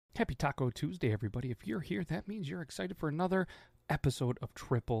Happy Taco Tuesday, everybody. If you're here, that means you're excited for another episode of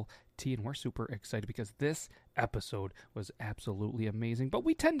Triple T, and we're super excited because this episode was absolutely amazing, but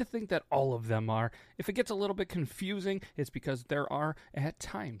we tend to think that all of them are. If it gets a little bit confusing, it's because there are at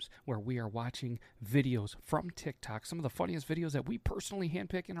times where we are watching videos from TikTok, some of the funniest videos that we personally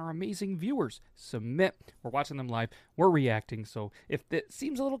handpick and our amazing viewers submit. We're watching them live, we're reacting, so if it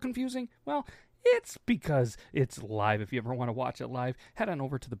seems a little confusing, well, it's because it's live. If you ever want to watch it live, head on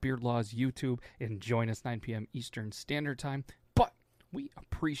over to the Beard Laws YouTube and join us 9 p.m. Eastern Standard Time. But we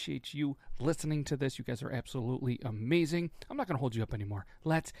appreciate you listening to this. You guys are absolutely amazing. I'm not going to hold you up anymore.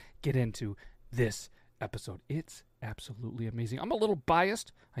 Let's get into this episode. It's absolutely amazing. I'm a little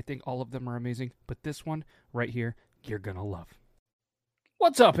biased. I think all of them are amazing. But this one right here, you're going to love.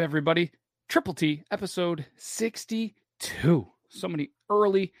 What's up, everybody? Triple T, episode 62. So many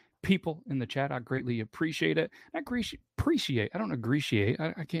early people in the chat. I greatly appreciate it. I don't appreciate.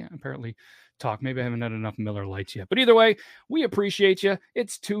 I can't apparently talk. Maybe I haven't had enough Miller Lights yet. But either way, we appreciate you.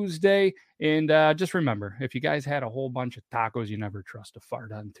 It's Tuesday. And just remember, if you guys had a whole bunch of tacos, you never trust a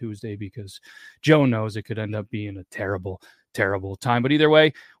fart on Tuesday because Joe knows it could end up being a terrible, terrible time. But either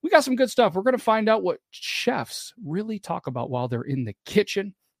way, we got some good stuff. We're going to find out what chefs really talk about while they're in the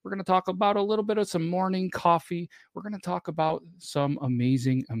kitchen. We're going to talk about a little bit of some morning coffee. We're going to talk about some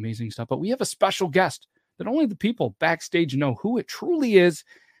amazing, amazing stuff. But we have a special guest that only the people backstage know who it truly is.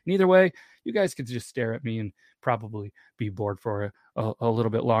 And either way, you guys could just stare at me and probably be bored for a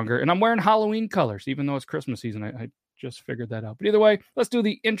little bit longer. And I'm wearing Halloween colors, even though it's Christmas season. I just figured that out. But either way, let's do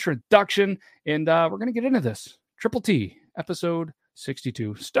the introduction. And we're going to get into this. Triple T, episode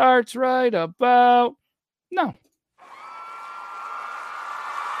 62, starts right about now.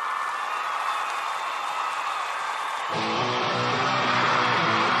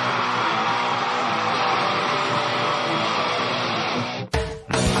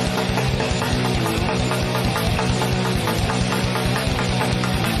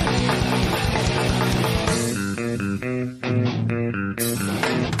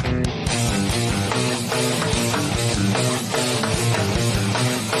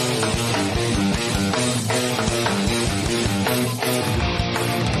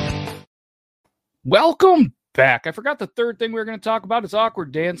 Welcome back. I forgot the third thing we were going to talk about is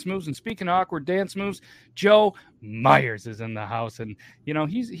awkward dance moves. And speaking of awkward dance moves, Joe Myers is in the house, and you know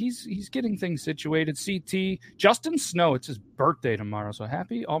he's getting things situated. CT Justin Snow. It's his birthday tomorrow, so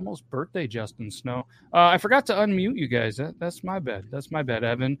happy almost birthday, Justin Snow. I forgot to unmute you guys. That's my bad. That's my bad,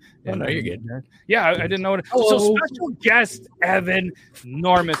 Evan. Oh, no, you're good. Yeah, I didn't know it. So special guest Evan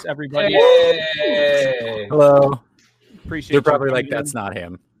Normus, everybody. Hey. Hello. Appreciate. They're probably like, that's not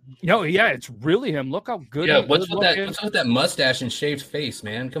him. No, yeah, it's really him. Look how good. Yeah, what's with that mustache and shaved face,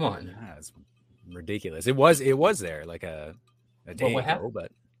 man? Come on, that's ridiculous. It was there like a day ago,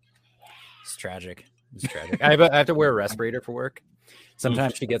 but it's tragic. It's tragic. I have to wear a respirator for work.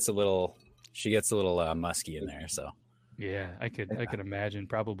 Sometimes she gets a little musky in there. So yeah, I could imagine,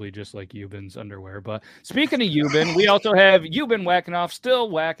 probably just like Eubin's underwear. But speaking of Eubin, we also have Eubin whacking off,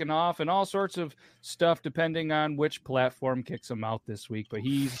 and all sorts of stuff depending on which platform kicks him out this week. But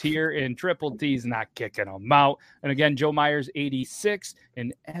he's here, and Triple T's not kicking him out. And again, Joe Myers 86,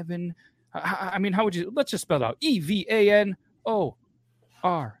 and Evan. I mean, how would you? Let's just spell it out: EVANORMOUS.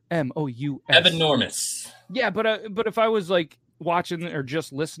 Evan Normus. Yeah, but if I was like watching or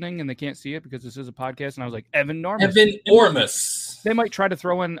just listening and they can't see it because this is a podcast, and I was like Evan Normus. Evan Ormus. They might try to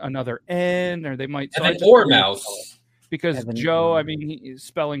throw in another N, or they might Evan Ormouse. Because Evan, Joe, I mean,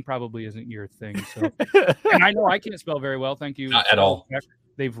 spelling probably isn't your thing. So, and I know I can't spell very well. Thank you. Not at all.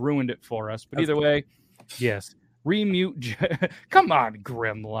 They've ruined it for us. But either way, yes. Remute. Come on,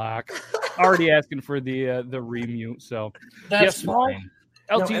 Grimlock. Already asking for the remute. So that's fine.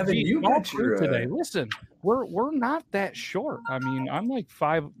 LTG small crew today. Listen, we're not that short. I mean, I'm like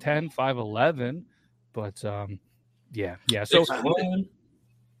 5'10", 5'11", but yeah. So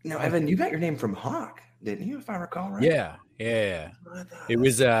now, Evan, you got your name from Hawk, didn't you? If I recall right. Yeah. It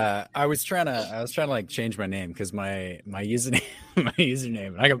was. I was trying to like change my name because my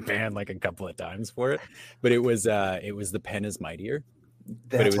username. I got banned like a couple of times for it, but it was the pen is mightier.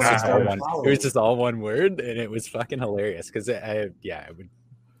 But it was just all one. It was just all one word, and it was fucking hilarious because it would.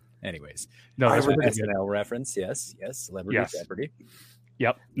 Anyways, no, that's an SNL reference. Yes, celebrity Jeopardy.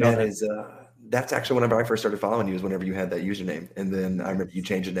 Yep, that's actually whenever I first started following you, is whenever you had that username, and then I remember you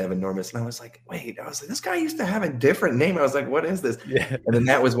changed it to Evan Normus, and I was like, this guy used to have a different name. I was like, what is this? Yeah. And then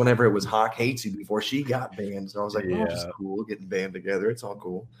that was whenever it was Hawk Hates You before she got banned. So I was like, it's cool getting banned together. It's all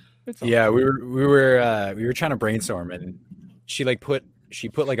cool. We were trying to brainstorm, and she like put she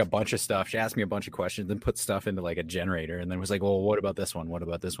put like a bunch of stuff. She asked me a bunch of questions, then put stuff into like a generator, and then was like, "Well, what about this one? What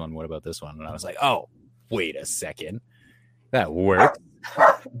about this one? What about this one?" And I was like, "Oh, wait a second, that worked."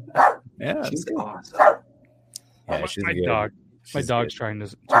 Yeah, She's awesome. yeah, she's my good. dog. My She's dog's good. trying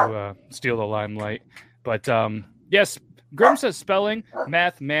to steal the limelight. But yes, Grim says spelling,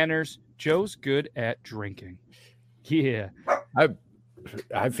 math, manners. Joe's good at drinking. Yeah.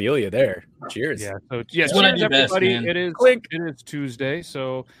 I feel you there. Cheers. Yeah. So yeah, It's what I cheers do best, everybody. man. It is Clink. it is Tuesday.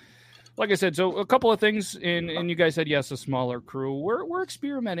 So like I said, so a couple of things, and you guys said yes, a smaller crew. We're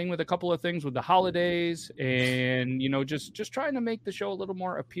experimenting with a couple of things with the holidays, and just trying to make the show a little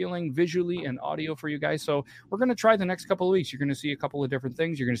more appealing visually and audio for you guys. So we're going to try the next couple of weeks. You're going to see a couple of different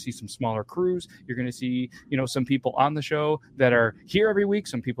things. You're going to see some smaller crews. You're going to see some people on the show that are here every week.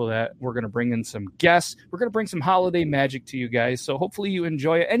 Some people that we're going to bring in some guests. We're going to bring some holiday magic to you guys. So hopefully you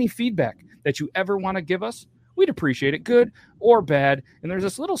enjoy it. Any feedback that you ever want to give us, we'd appreciate it, good or bad. And there's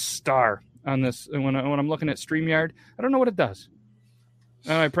this little star on this, and when I'm looking at StreamYard, I don't know what it does.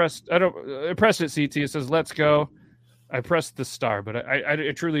 I pressed it, CT. It says let's go. I pressed the star, but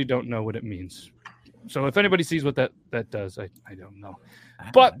I truly don't know what it means. So if anybody sees what that does, I don't know.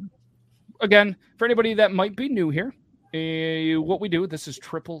 But again, for anybody that might be new here, what we do, this is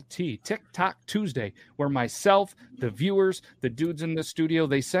Triple T, TikTok Tuesday, where myself, the viewers, the dudes in the studio,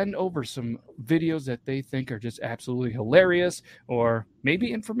 they send over some videos that they think are just absolutely hilarious or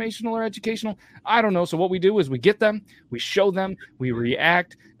maybe informational or educational. I don't know. So what we do is we get them, we show them, we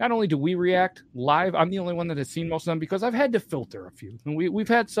react. Not only do we react live, I'm the only one that has seen most of them because I've had to filter a few. And we've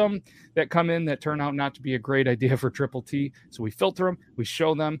had some that come in that turn out not to be a great idea for Triple T. So we filter them, we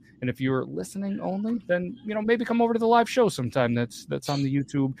show them. And if you're listening only, then, maybe come over to the live show sometime that's on the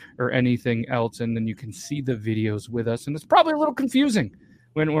YouTube or anything else. And then you can see the videos with us. And it's probably a little confusing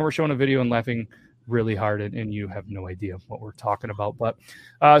when we're showing a video and laughing really hard and you have no idea what we're talking about. But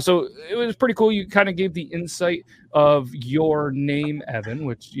so it was pretty cool. You kind of gave the insight of your name, Evan,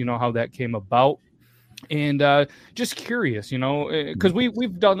 which how that came about. And just curious, because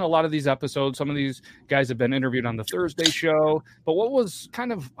we've done a lot of these episodes. Some of these guys have been interviewed on the Thursday show. But what was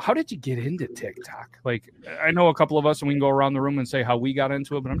how did you get into TikTok? Like, I know a couple of us, and we can go around the room and say how we got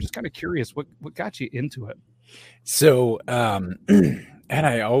into it. But I'm just kind of curious, what got you into it? So, and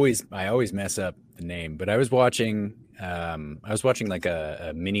I always mess up the name, but I was watching like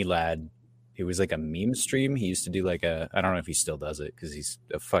a mini lad. It was like a meme stream. He used to do like I don't know if he still does it because he's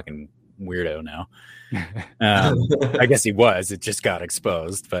a fucking weirdo now. I guess he was. It just got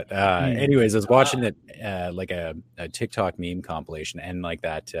exposed. But anyways, I was watching it like a TikTok meme compilation, and like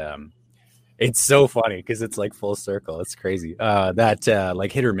that. It's so funny because it's like full circle. It's crazy. That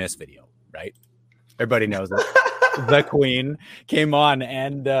like hit or miss video, right? Everybody knows it. The Queen came on,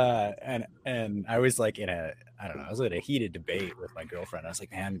 and I was like I was in a heated debate with my girlfriend. I was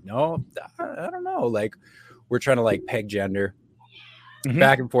like, man, no, I don't know. Like, we're trying to like peg gender.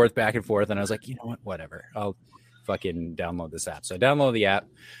 Back and forth. And I was like, you know what? Whatever. I'll fucking download this app. So I downloaded the app,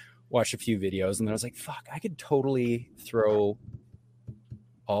 watched a few videos, and then I was like, fuck, I could totally throw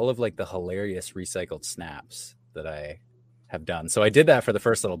all of like the hilarious recycled snaps that I have done. So I did that for the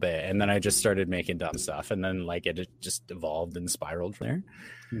first little bit, and then I just started making dumb stuff, and then like it just evolved and spiraled from there.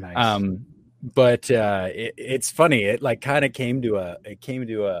 Nice. But it's funny. It like kind of came to a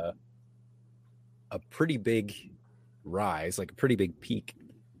pretty big rise, like a pretty big peak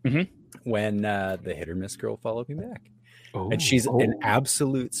when the hit or miss girl followed me back. And she's an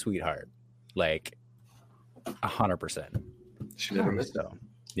absolute sweetheart, like 100%. She never missed so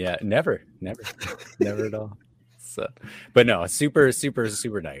yeah, never at all. So, but no, super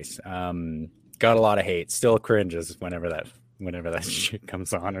nice. Got a lot of hate, still cringes whenever that shit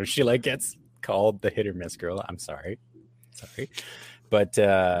comes on, or she like gets called the hit or miss girl. I'm sorry, but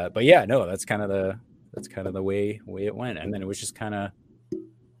yeah, no, that's kind of the way it went. And then it was just kind of, I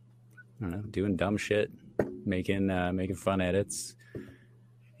don't know, doing dumb shit, making fun edits.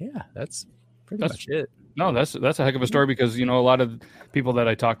 Yeah, that's pretty much it. No, that's a heck of a story because, a lot of people that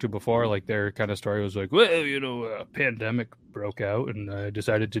I talked to before, like their kind of story was like, well, a pandemic broke out and I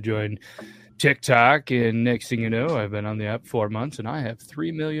decided to join TikTok. And next thing you know, I've been on the app 4 months and I have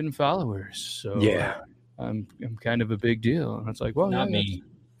 3 million followers. So yeah, I'm kind of a big deal. And it's like, well, not me.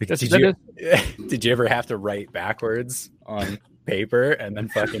 Did you ever have to write backwards on paper and then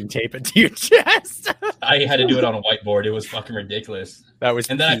fucking tape it to your chest? I had to do it on a whiteboard. It was fucking ridiculous.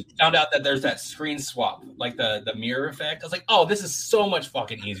 And then I found out that there's that screen swap, like the mirror effect. I was like, oh, this is so much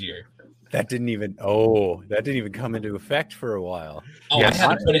fucking easier. That didn't even come into effect for a while. Oh, yeah, I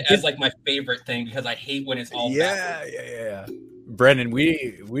had to put it as like my favorite thing because I hate when it's all backwards. Yeah. Brendan,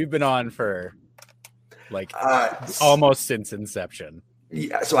 we've been on for like almost since inception.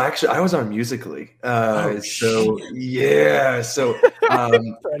 Yeah, so actually, I was on Musical.ly. So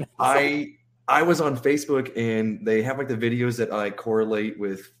I was on Facebook, and they have like the videos that I correlate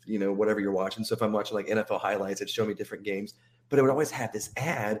with, whatever you're watching. So if I'm watching like NFL highlights, it'd show me different games, but it would always have this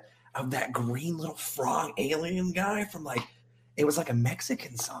ad of that green little frog alien guy from it was like a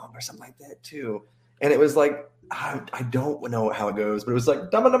Mexican song or something like that too. And it was like, I don't know how it goes, but it was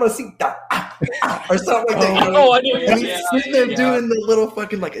like "Dama Mamacita," or something like that. I knew. And he's sitting there doing the little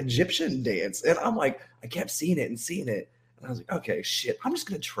fucking like Egyptian dance, and I'm like, I kept seeing it, and I was like, okay, shit, I'm just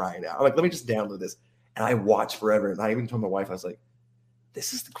gonna try it out. I'm like, let me just download this, and I watched forever. And I even told my wife, I was like,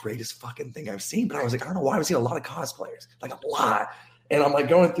 this is the greatest fucking thing I've seen. But I was like, I don't know why I was seeing a lot of cosplayers, like a lot, and I'm like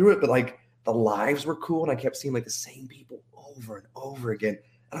going through it, but like the lives were cool, and I kept seeing like the same people over and over again,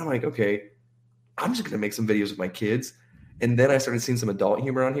 and I'm like, okay, I'm just going to make some videos with my kids. And then I started seeing some adult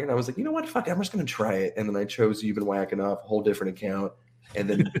humor on here. And I was like, you know what? Fuck it. I'm just going to try it. And then I chose You've Been Whacking Off, a whole different account. And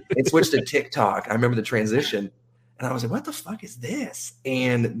then it switched to TikTok. I remember the transition. And I was like, what the fuck is this?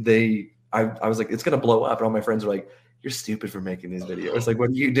 And I was like, it's going to blow up. And all my friends were like, you're stupid for making these videos. It's like, what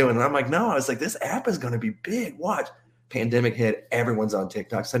are you doing? And I'm like, no. I was like, this app is going to be big. Watch. Pandemic hit. Everyone's on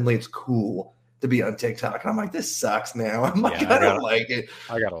TikTok. Suddenly it's cool to be on TikTok. And I'm like, this sucks now. I'm like, I don't like it.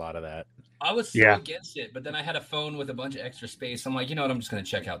 I got a lot of that. I was so against it, but then I had a phone with a bunch of extra space. I'm like, you know what? I'm just going to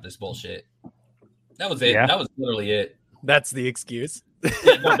check out this bullshit. That was it. Yeah. That was literally it. That's the excuse.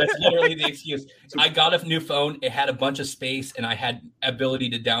 Yeah, no, that's literally the excuse. I got a new phone. It had a bunch of space, and I had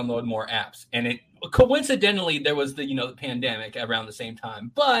ability to download more apps. And it coincidentally, there was the pandemic around the same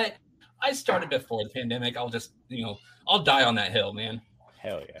time. But I started before the pandemic. I'll just I'll die on that hill, man.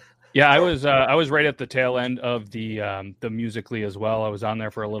 Hell yeah. Yeah, I was right at the tail end of the Musical.ly as well. I was on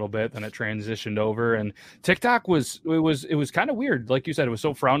there for a little bit, then it transitioned over, and TikTok was kind of weird. Like you said, it was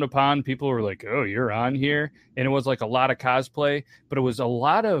so frowned upon. People were like, "Oh, you're on here," and it was like a lot of cosplay, but it was a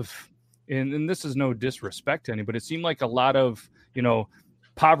lot of, and this is no disrespect to any, but it seemed like a lot of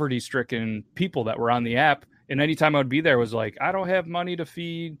poverty-stricken people that were on the app. And anytime I would be there, it was like, I don't have money to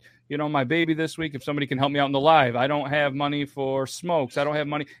feed my baby this week. If somebody can help me out in the live, I don't have money for smokes. I don't have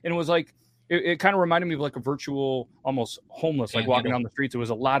money. And it was like, it kind of reminded me of like a virtual, almost homeless, like walking down the streets. It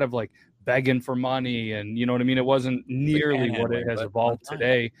was a lot of like begging for money. And you know what I mean? It wasn't nearly what it has evolved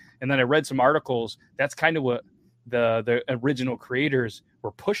today. And then I read some articles. That's kind of what the original creators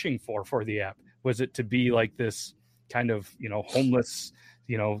were pushing for the app. Was it to be like this kind of, homeless,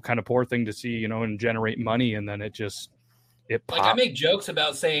 kind of poor thing to see, and generate money. And then it popped. Like I make jokes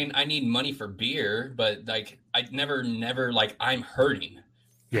about saying I need money for beer, but like I never like I'm hurting.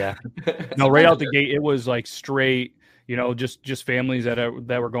 Yeah. No, right out the gate, it was like straight, just families that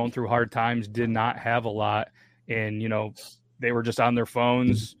were going through hard times, did not have a lot. And, they were just on their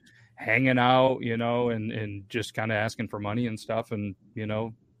phones hanging out, and just kind of asking for money and stuff. And,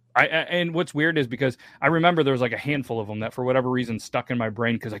 and what's weird is because I remember there was like a handful of them that for whatever reason stuck in my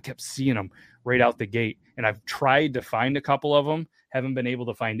brain because I kept seeing them right out the gate. And I've tried to find a couple of them, haven't been able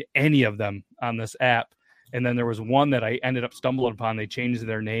to find any of them on this app. And then there was one that I ended up stumbling upon. They changed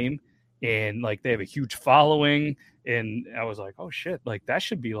their name and like they have a huge following. And I was like, oh shit, like that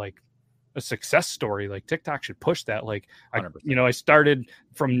should be like a success story. Like TikTok should push that. Like I started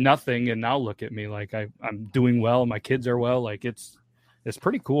from nothing and now look at me, like I'm doing well. My kids are well. Like it's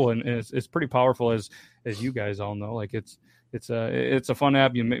pretty cool and it's pretty powerful as you guys all know. Like it's a fun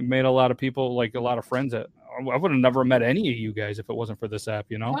app. You made a lot of people, like a lot of friends that I would have never met any of you guys if it wasn't for this app.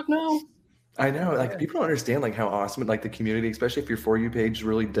 I know. Like people don't understand like how awesome like the community, especially if your For You page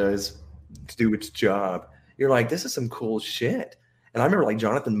really does do its job. You're like, this is some cool shit. And I remember like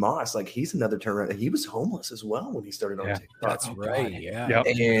Jonathan Moss, like he's another turnaround. He was homeless as well when he started on TikTok. That's right. Yeah. Yep.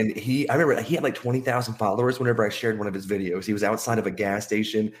 And I remember he had like 20,000 followers whenever I shared one of his videos. He was outside of a gas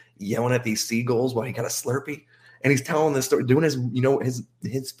station yelling at these seagulls while he got a Slurpee. And he's telling this story, doing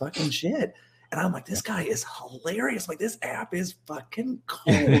his fucking shit. And I'm like, this guy is hilarious. Like this app is fucking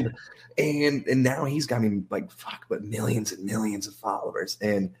cool. and now he's got but millions and millions of followers.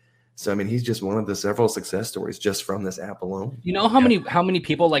 And so, I mean, he's just one of the several success stories just from this app alone. You know how many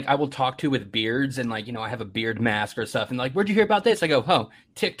people like I will talk to with beards and like, I have a beard mask or stuff. And like, where'd you hear about this? I go, oh,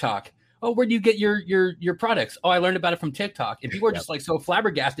 TikTok. Oh, where do you get your products? Oh, I learned about it from TikTok. And people are just like so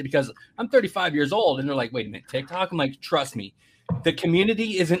flabbergasted because I'm 35 years old and they're like, wait a minute, TikTok? I'm like, trust me, the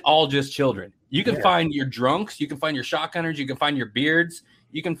community isn't all just children. You can find your drunks, you can find your shotgunners, you can find your beards,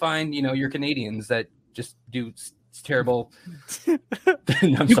 you can find, your Canadians that just do terrible. You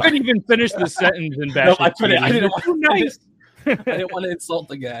couldn't even finish the sentence in bash. No, I couldn't. I didn't want to insult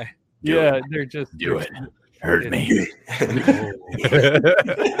the guy. Yeah, they're just do it. Hurt me.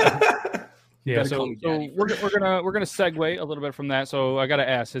 Yeah, Gotta call so me daddy we're gonna segue a little bit from that. So I gotta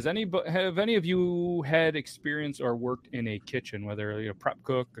ask: have any of you had experience or worked in a kitchen, whether you're a prep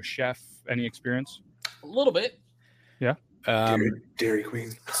cook, a chef, any experience? a little bit. Yeah, Dairy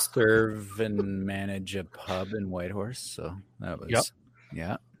Queen. Serve and manage a pub in Whitehorse, so that was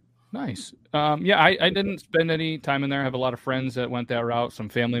yeah. nice. Yeah, I didn't spend any time in there. I have a lot of friends that went that route, some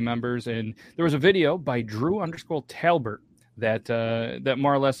family members, and there was a video by Drew_Talbert that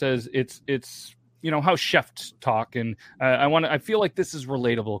more or less says it's how chefs talk, and I feel like this is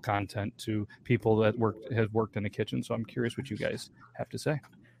relatable content to people that have worked in the kitchen. So I'm curious what you guys have to say.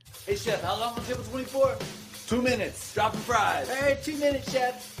 Hey, chef, how long on table 24? 2 minutes. Dropping fries. Hey, 2 minutes,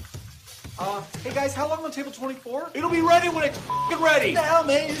 chef. Hey, guys, how long on table 24? It'll be ready when it's ready. What the hell,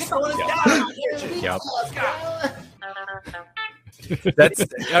 man? You're just throwing us down. Yep. That's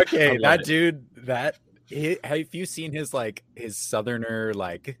okay. That it. dude, have you seen his southerner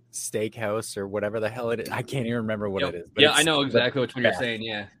steakhouse or whatever the hell it is? I can't even remember what it is. But Yeah, I know exactly which one you're saying.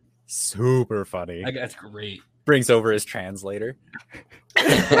 Yeah, super funny. that's great. Brings over his translator.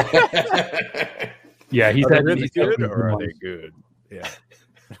 Yeah, he's Are they had really he's had good some or are ones. they good? Yeah.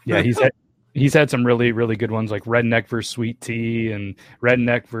 Yeah, he's had some really, really good ones like redneck versus sweet tea and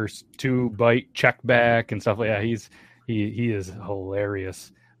redneck versus 2-bite check back and stuff like that. He is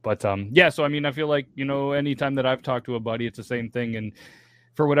hilarious. But yeah, so I mean, I feel like, anytime that I've talked to a buddy, it's the same thing. And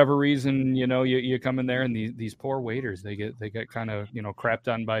for whatever reason, you come in there and these poor waiters, they get kind of,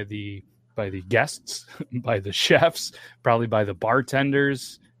 crapped on by the guests, by the chefs, probably by the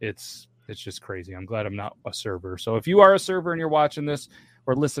bartenders. It's just crazy. I'm glad I'm not a server. So if you are a server and you're watching this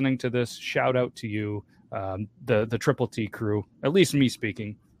or listening to this, shout out to you, the Triple T crew. At least me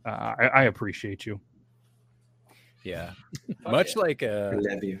speaking, I appreciate you. Yeah. Much like I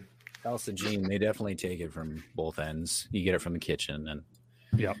love you. House of Gene, they definitely take it from both ends. You get it from the kitchen and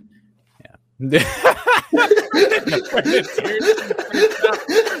Yep.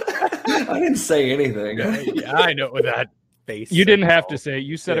 I didn't say anything. Yeah, I know with that face. You didn't have to say it.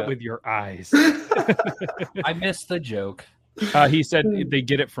 You said it with your eyes. I missed the joke. He said they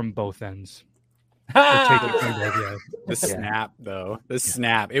get it from both ends. The snap, though. The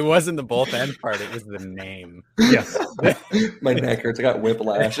snap. It wasn't the both end part. It was the name. Yes. My neck hurts. I got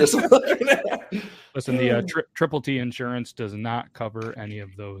whiplash. Listen, the Triple T insurance does not cover any of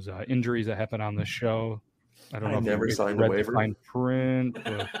those injuries that happen on the show. I don't know. If never you signed read a waiver. the fine print.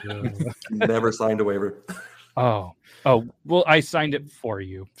 But, Never signed a waiver. Oh, well, I signed it for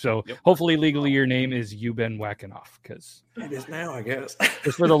you. So hopefully legally your name is You've Whacking Off, because It is now, I guess.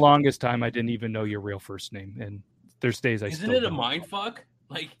 for the longest time I didn't even know your real first name, and there's days Isn't still it a don't. mind fuck?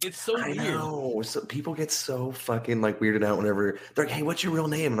 Like, it's so I weird. know. So people get so fucking weirded out whenever they're like, "Hey, what's your real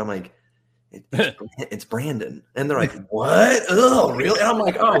name?" And I'm like, "It's Brandon." And they're like, "What? Oh, really?" And I'm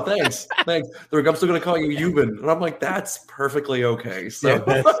like, "Oh, thanks. They're like, "I'm still gonna call you Euban." And I'm like, "That's perfectly okay." So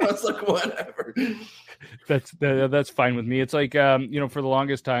I was like, "Whatever." That's fine with me. It's like for the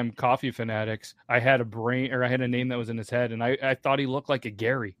longest time, Coffee Fanatics, I had a name that was in his head, and I thought he looked like a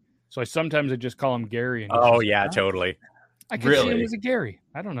Gary. So I just call him Gary. And Totally. I can see him as a Gary.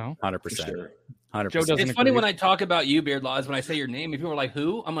 I don't know. 100%. 100%. Joe doesn't It's funny agree. when I talk about you, Beard Laws, when I say your name, if people are like,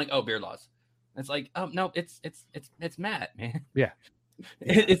 who? I'm like, oh, Beard Laws. It's like, oh no, it's Matt, man. Yeah.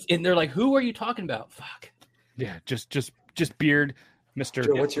 And they're like, who are you talking about? Fuck. Yeah, just Beard, Mr.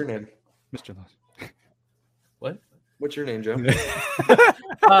 Joe, what's your name? Mr. Laws. What? What's your name, Joe?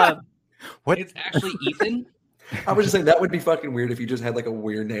 What? It's actually Ethan. I was just saying that would be fucking weird if you just had like a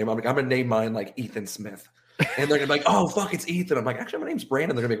weird name. I'm gonna name mine like Ethan Smith. And they're gonna be like, "Oh fuck, it's Ethan." I'm like, "Actually, my name's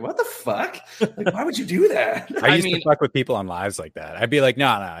Brandon." They're gonna be like, "What the fuck? Like, why would you do that?" I used to fuck with people on lives like that. I'd be like,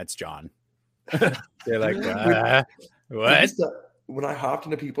 no, it's John. They're like, what? When I hopped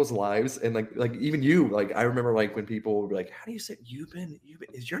into people's lives and like even you, like I remember like when people would be like, "How do you say you've been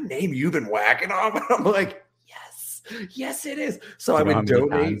is your name you've been whacking off?" And I'm like, yes, it is. So I would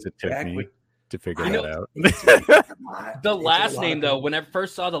donate it took back me with to figure that out. The last name, though, when I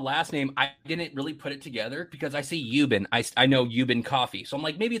first saw the last name, I didn't really put it together because I see Euban. I know Euban Coffee. So I'm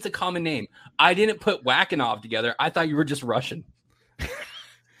like, maybe it's a common name. I didn't put Whackinov together. I thought you were just Russian.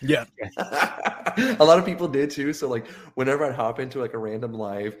 Yeah. A lot of people did too. So like whenever I'd hop into like a random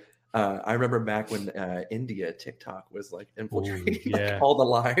live, I remember back when India TikTok was like infiltrating like, all the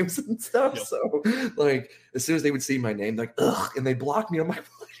lives and stuff. Yep. So like as soon as they would see my name, like ugh, and they blocked me. I'm like,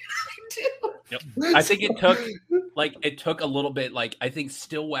 what did I do? Yep. I think it took a little bit. Like I think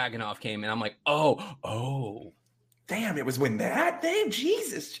Still Waganoff came, and I'm like, oh, damn! It was when that name,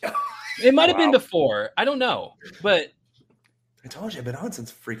 Jesus. It might have been before. I don't know, but I told you I've been on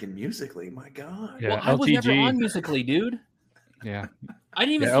since freaking Musically. My God. Yeah, well, I was never on Musically, dude. Yeah. I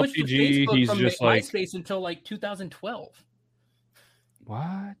didn't even Yeah, switch to LPG, Facebook he's from just like- MySpace until like 2012,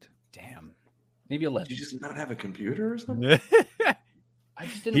 What? Damn. maybe Did 11. you just not have a computer or something? I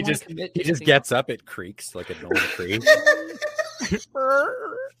just didn't he want just to commit. he to just anything gets up, it creaks like an old tree. else.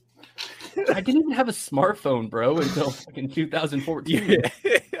 I didn't even have a smartphone, bro, until fucking 2014.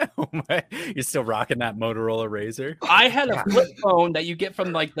 Oh my. You're still rocking that Motorola Razr? I had a flip phone that you get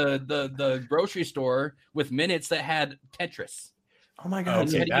from like the grocery store with minutes that had Tetris. Oh my god!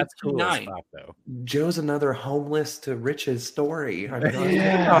 Okay. Okay, to get that's cool as T9. fuck, though. Joe's another homeless to riches story. I mean,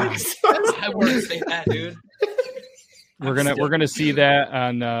 Yeah. I wouldn't say that, dude. We're gonna see that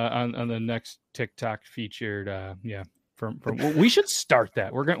on the next TikTok featured. From we should start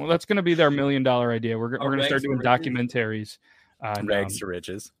that. That's gonna be their $1 million idea. We're gonna start doing documentaries on Rags to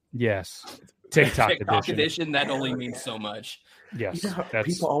riches. yes, TikTok TikTok edition. edition. That only means so much. Yes, You know how that's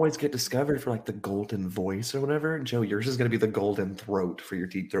people always get discovered for like the golden voice or whatever. Joe, yours is going to be the golden throat for your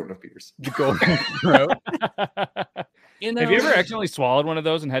teeth throat no pierce. The golden throat. You know, Have you ever accidentally swallowed one of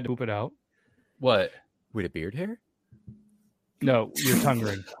those and had to poop it out? what? With a beard hair? No, your tongue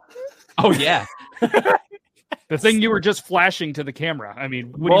ring. Oh yeah. The thing you were just flashing to the camera. I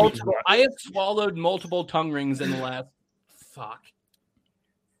mean, what do you mean? Multiple, I have swallowed multiple tongue rings in the last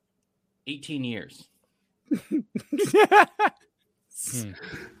 18 years.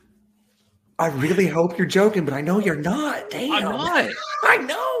 I really hope you're joking, but I know you're not. Damn. I'm not. I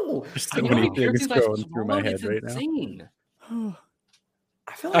know. There's I so know many how many things piercings I've going through my swallowed, head it's right now. insane.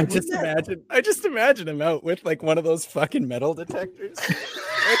 I feel like I just imagine him out with like one of those fucking metal detectors.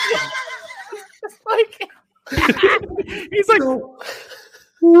 Like he's like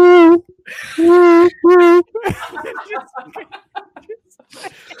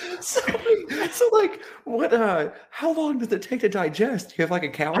so like what how long does it take to digest? Do you have like a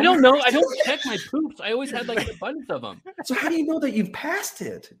calendar? I don't know. I don't check my poops. I always had like an abundance of them. So how do you know that you've passed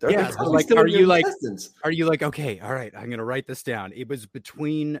it? Yeah, It's so, probably like, still are in your you, like- intestines. Are you like, okay, all right, I'm gonna write this down. It was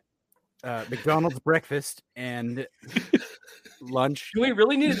between McDonald's breakfast and lunch. Do we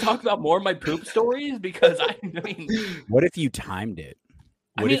really need to talk about more of my poop stories? Because I mean, What if you timed it?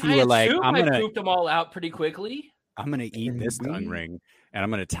 I What mean, if you I were like, assume I'm I gonna pooped them all out pretty quickly. eat this tongue ring and I'm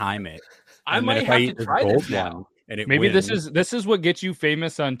gonna time it. I And then might if I have eat to this try gold this now. one and it Maybe wins, this is what gets you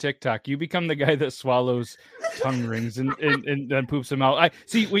famous on TikTok. You become the guy that swallows tongue rings and then poops them out. I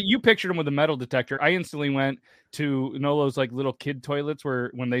see when you pictured him with a metal detector. I instantly went to those like little kid toilets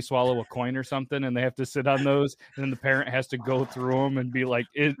where when they swallow a coin or something and they have to sit on those and then the parent has to go through them and be like,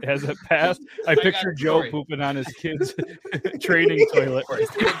 has it passed? I got picture a Joe story. pooping on his kid's training toilet.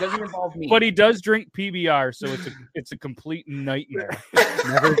 It doesn't involve me. But he does drink PBR, so it's a complete nightmare.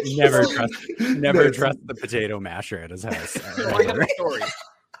 never trust the potato masher at his house. So I have a story,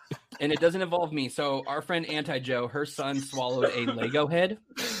 and it doesn't involve me. So our friend Anti Joe, her son swallowed a Lego head,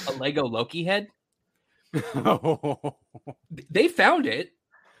 a Lego Loki head. They found it.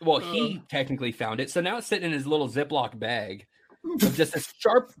 Well, he technically found it. So now it's sitting in his little Ziploc bag of just a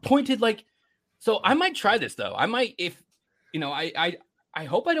sharp pointed like. So I might try this though. I might if I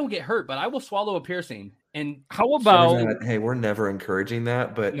hope I don't get hurt, but I will swallow a piercing. And How about We're never encouraging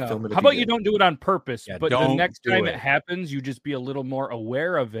that, but no. film it. How about you don't do it on purpose? Yeah, but the don't next do time it. it happens, you just be a little more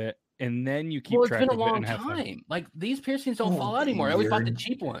aware of it, and then you keep well, it's track been a of it long and have fun. time. Like these piercings don't Oh, fall out anymore. I always bought the weird.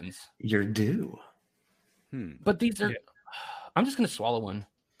 cheap ones, You're due. but these are. Yeah. I'm just gonna swallow one.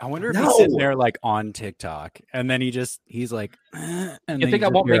 I wonder if No. he's sitting there like on TikTok and then he's like, and You then think I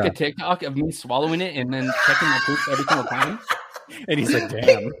just won't make hear a TikTok of me swallowing it and then checking my poop every single time? and he's like,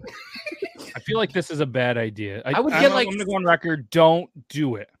 damn. I feel like this is a bad idea. I would get, like- I'm gonna go on record. Don't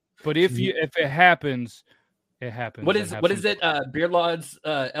do it. But if it happens, it happens. What and is have what some is it? Beard Laws,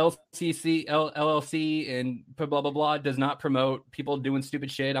 LLC, and blah blah blah does not promote people doing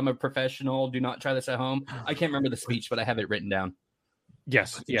stupid shit. I'm a professional. Do not try this at home. I can't remember the speech, but I have it written down.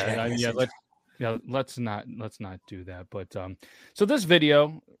 Yes, Jackass. let's not do that. But so this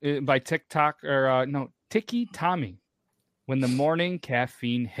video by TikTok or Tiki Tommy, when the morning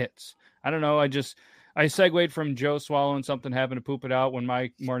caffeine hits. I don't know. I segued from Joe swallowing something, having to poop it out. When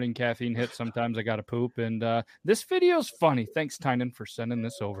my morning caffeine hits, sometimes I got to poop. And this video's funny. Thanks, Tynan, for sending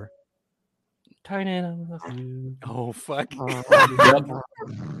this over. Tynan, I love you. Oh fuck.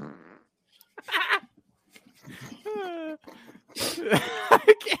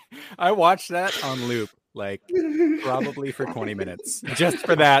 I watched that on loop, like probably for 20 minutes. Just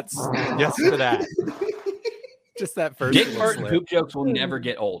for that. Just that first Dick little Martin slip. poop jokes will never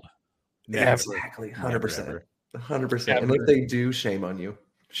get old. Never. Exactly. 100%. Never. 100%. And if they do, shame on you.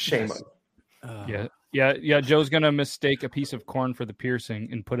 Shame on you. Yeah. Joe's gonna mistake a piece of corn for the piercing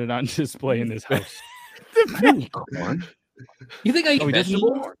and put it on display in his house. I don't eat corn. You think I eat he doesn't eat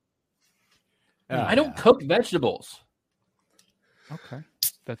vegetables? pork? I don't cook vegetables. Okay.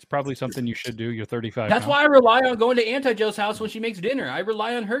 That's probably something you should do. You're 35. That's now. why I rely on going to Auntie Joe's house when she makes dinner. I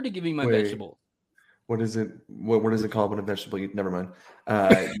rely on her to give me my Wait. vegetables. What is it? What is it called when a vegetable? Never mind.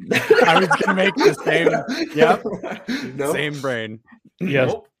 I was gonna make the same. Yep. No? Same brain.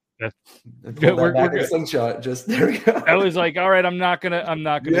 Yes. Nope. Pull We're that back in good. a slingshot. Just there we go. I was like, all right, I'm not gonna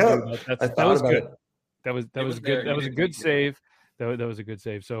Yeah, do that. I That thought was about good. it. That was was good. there. That was a You good did save. That was a good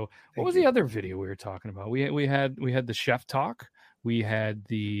save. So what Thank was you. the other video we were talking about? We had the chef talk. We had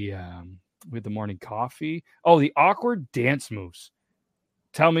the morning coffee. Oh, the awkward dance moves.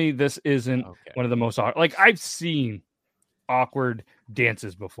 Tell me this isn't one of the most like I've seen awkward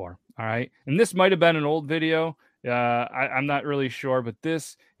dances before. All right, and this might have been an old video. I'm not really sure, but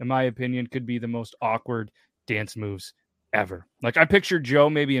this, in my opinion, could be the most awkward dance moves ever. Like I pictured Joe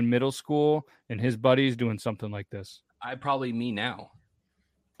maybe in middle school and his buddies doing something like this. Probably me now.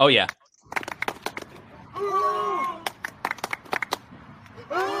 Oh yeah.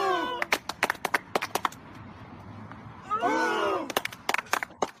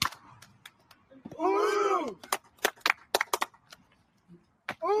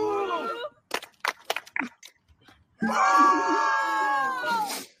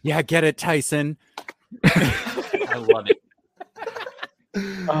 Yeah, get it, Tyson. I love it.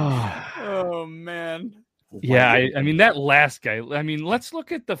 Oh man. Yeah, I mean that last guy. I mean, let's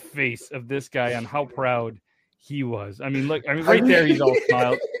look at the face of this guy on how proud he was. I mean, look. I mean, right there, he's all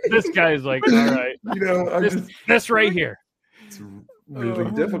smiled. This guy is like, all right, this right here. It's really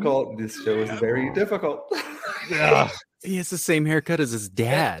difficult. This show is very difficult. Yeah. He has the same haircut as his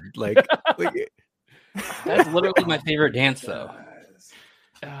dad. Like That's literally my favorite dance, though.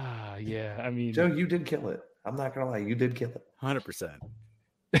 Yeah. I mean, Joe, you did kill it. I'm not gonna lie, you did kill it. 100%.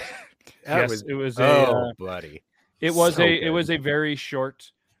 yes, it was buddy. It was So it good. was a very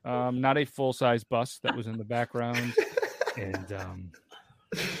short, not a full size bus that was in the background, and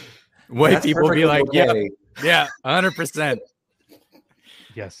White That's people be perfectly like, okay. yeah, 100%.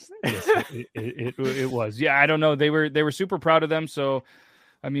 yes, it was. Yeah, I don't know. They were super proud of them. So,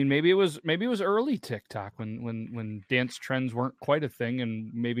 I mean, maybe it was early TikTok when dance trends weren't quite a thing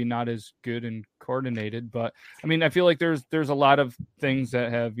and maybe not as good and coordinated. But I mean, I feel like there's a lot of things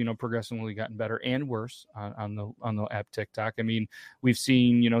that have progressively gotten better and worse on the app TikTok. I mean, we've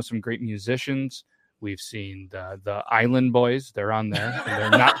seen some great musicians. We've seen the Island Boys. They're on there, and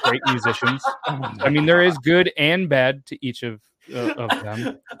they're not great musicians. I mean, there is good and bad to each of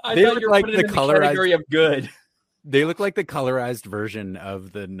them. They look like putting it the in colorized- category of good. They look like the colorized version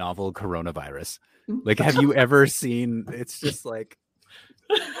of the novel Coronavirus. Like, have you ever seen? It's just like.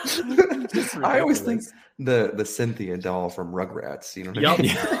 I always think the Cynthia doll from Rugrats. You know what I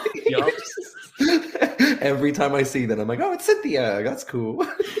mean? Every time I see that, I'm like, oh, it's Cynthia. That's cool.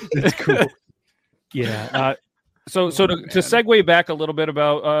 It's cool. Yeah. So to segue back a little bit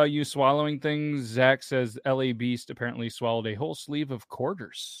about you swallowing things, Zach says LA Beast apparently swallowed a whole sleeve of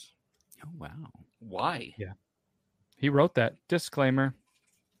quarters. Oh wow! Why? Yeah. He wrote that disclaimer.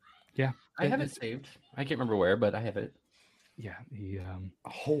 Yeah, I have it saved. I can't remember where, but I have it. Yeah, he A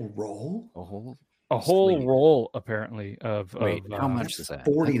whole roll? a whole sleeve. roll apparently of Wait, how much is that?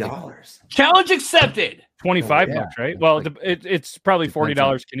 $40. Challenge accepted. 25 yeah. bucks, right? Well, Like- it's probably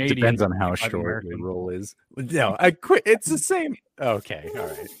 $40 Canadian. Depends on how 25 short the American. roll is. No, I quit. It's the same. Okay, all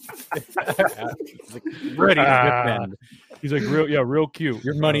right. Ready to defend. He's like real cute.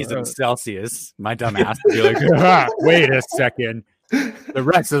 Your money's in Celsius. My dumb ass would be like, wait a second. The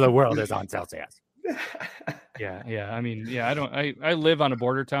rest of the world is on Celsius. Yeah. I mean, I live on a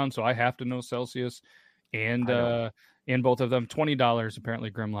border town, so I have to know Celsius, and both of them $20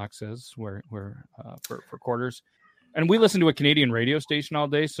 apparently. Grimlock says where for quarters, and we listen to a Canadian radio station all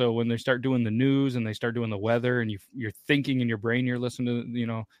day. So when they start doing the news and they start doing the weather, and you're thinking in your brain, you're listening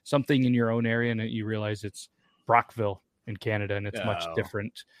to something in your own area, and you realize it's Brockville in Canada, and it's much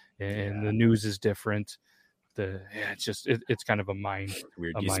different, and the news is different. It's kind of a mind.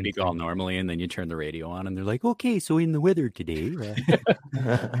 Weird. A You mind speak thing. all normally, and then you turn the radio on, and they're like, "Okay, so in the weather today."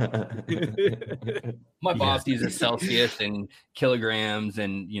 My boss uses Celsius and kilograms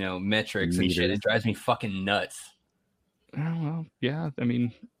and metrics and shit. Meters. It drives me fucking nuts. Oh, well, yeah. I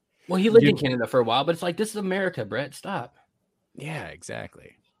mean, Well, he lived in Canada for a while, but it's like, this is America, Brett. Stop. Yeah,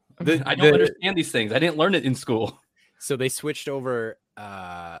 exactly. I don't understand these things. I didn't learn it in school. So they switched over.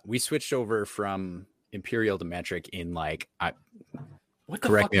 We switched over from imperial to metric in like. What the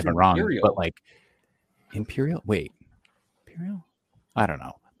Correct fuck me is if I'm wrong, imperial? but like imperial. Wait, imperial? I don't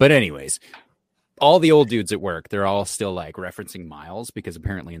know. But anyways, all the old dudes at work, they're all still like referencing miles because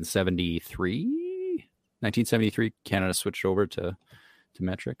apparently in 73, 1973, Canada switched over to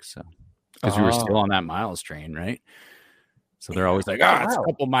metric. So because we were still on that miles train, right? So they're always like, it's a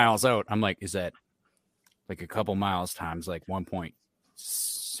couple miles out. I'm like, is that like a couple miles times like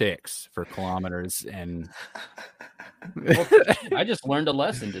 1.6 for kilometers? And I just learned a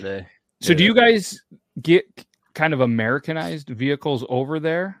lesson today. So do you guys get kind of Americanized vehicles over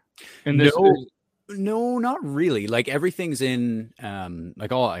there? No, not really. Like everything's in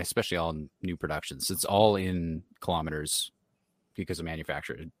especially all new productions. It's all in kilometers because of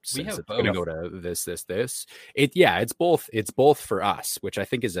manufacturer. We have it's both. going to go to this. It's both. It's both for us, which I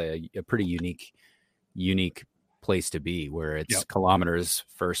think is a pretty unique place to be, where it's kilometers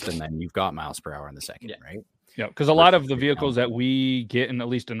first, and then you've got miles per hour in the second, right? Yeah, because a lot of the vehicles that we get in, at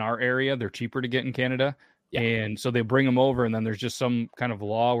least in our area, they're cheaper to get in Canada. Yeah. And so they bring them over, and then there's just some kind of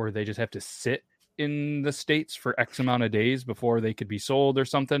law where they just have to sit in the States for X amount of days before they could be sold or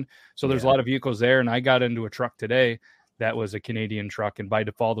something. So there's a lot of vehicles there. And I got into a truck today that was a Canadian truck, and by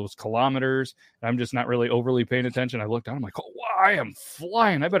default it was kilometers. I'm just not really overly paying attention. I looked down, I'm like, I am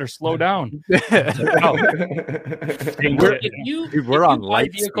flying. I better slow down. We're on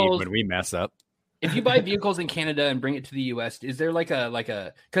light speed when we mess up. If you buy vehicles in Canada and bring it to the US, is there like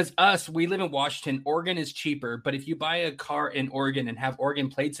a because we live in Washington, Oregon is cheaper, but if you buy a car in Oregon and have Oregon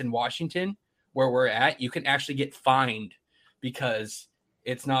plates in Washington, where we're at, you can actually get fined because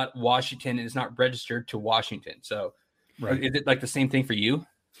it's not Washington and it's not registered to Washington. So is it like the same thing for you?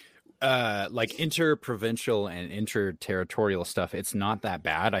 Like interprovincial and interterritorial stuff, it's not that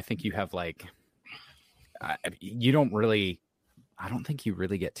bad. I think you have you don't really. I don't think you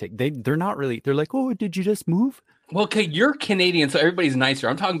really get ticked. They're not really. They're like, oh, did you just move? Well, okay, you're Canadian, so everybody's nicer.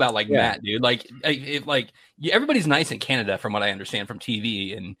 I'm talking about Matt, dude. Everybody's nice in Canada, from what I understand from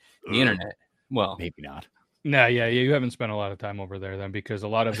TV and the internet. Well, maybe not. No, yeah, you haven't spent a lot of time over there then, because a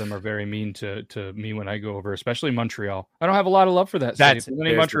lot of them are very mean to me when I go over, especially Montreal. I don't have a lot of love for that city. If there's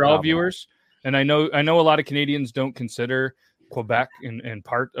any Montreal viewers, and I know a lot of Canadians don't consider Quebec and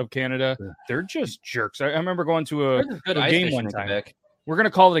part of Canada. They're just jerks. I remember going to a game one time. Quebec. We're going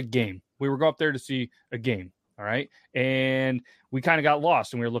to call it a game. We were going up there to see a game. All right. And we kind of got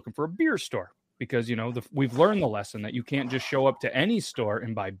lost, and we were looking for a beer store because, we've learned the lesson that you can't just show up to any store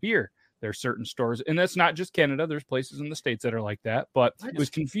and buy beer. There's certain stores, and that's not just Canada. There's places in the States that are like that, but it was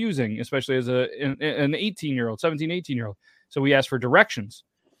confusing, especially as an 18-year-old, 17, 18-year-old. So we asked for directions,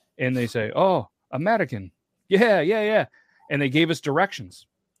 and they say, oh, American. Yeah. And they gave us directions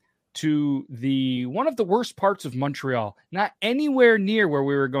to one of the worst parts of Montreal, not anywhere near where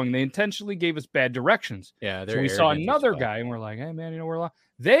we were going. They intentionally gave us bad directions. Yeah. So we saw another guy, and we're like, hey, man, we're lost.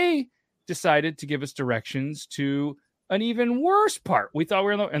 They decided to give us directions to an even worse part. We thought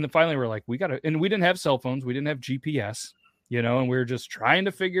we were, and then finally we're like, and we didn't have cell phones. We didn't have GPS, and we were just trying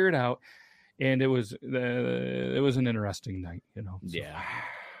to figure it out. And it was an interesting night, So. Yeah.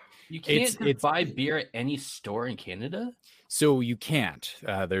 You can't buy beer at any store in Canada? So you can't.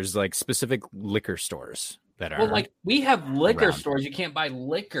 There's specific liquor stores that are. Well, we have liquor stores. You can't buy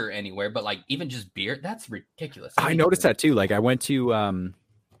liquor anywhere, but even just beer, that's ridiculous. I noticed that too. I went to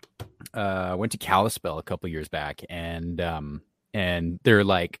Kalispell a couple years back, and they're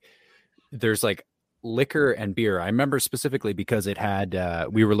there's liquor and beer. I remember specifically because it had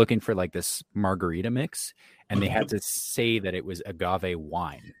we were looking for this margarita mix, and they had to say that it was agave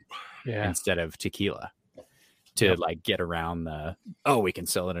wine instead of tequila to get around we can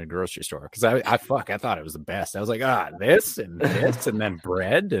sell it in a grocery store, because I thought it was the best. I was like, this and this and then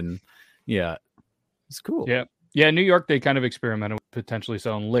bread, and it's cool. Yeah, in New York, they kind of experimented with potentially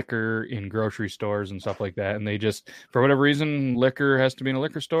selling liquor in grocery stores and stuff like that. And they just, for whatever reason, liquor has to be in a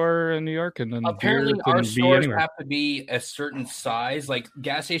liquor store in New York. And then apparently our stores have to be a certain size.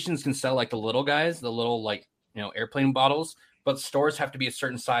 Gas stations can sell the little guys, the little airplane bottles, but stores have to be a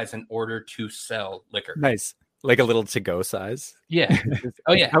certain size in order to sell liquor. Nice. Like a little to-go size? Yeah.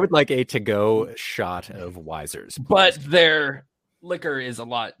 Oh, yeah. I would like a to-go shot of Weisers. But their liquor is a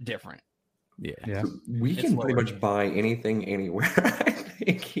lot different. Yeah. We can pretty much buy anything anywhere, I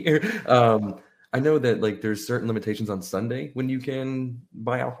think, here. I know that there's certain limitations on Sunday when you can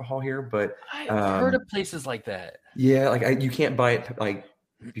buy alcohol here, but I've heard of places like that. Yeah, you can't buy it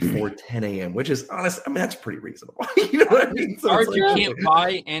before 10 a.m., which is honest. I mean, that's pretty reasonable. You know what I mean? So you can't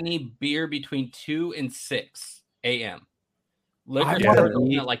buy any beer between 2 and 6 a.m. Liquor stores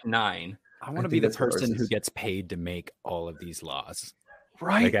open at 9. I want to be the person who gets paid to make all of these laws.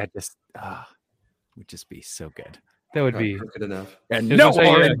 Right. I just would just be so good. That would be good enough. And no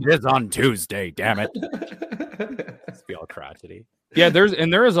oranges on Tuesday, damn it. Let's be all crotchety. Yeah,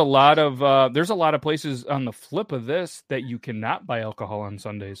 there is a lot of places on the flip of this that you cannot buy alcohol on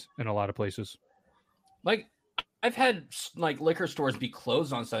Sundays in a lot of places. Like, I've had like liquor stores be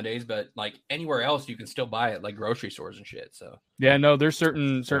closed on Sundays, but like anywhere else you can still buy it, like grocery stores and shit. So Yeah, no, there's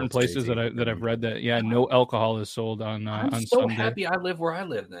certain places crazy. that I've read that no alcohol is sold on I'm on so Sunday. happy I live where I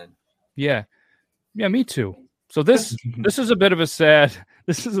live then. Yeah, me too. So this is a bit of a sad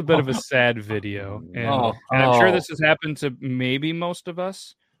video, and I'm sure this has happened to maybe most of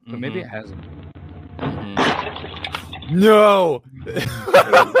us, but maybe it hasn't. No.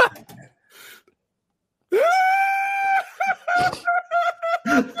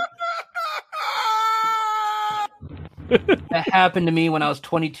 That happened to me when I was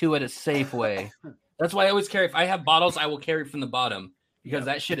 22 at a Safeway. That's why I always carry. If I have bottles, I will carry from the bottom because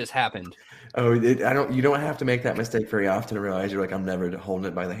that shit has happened. Oh, you don't have to make that mistake very often to realize you're like, I'm never holding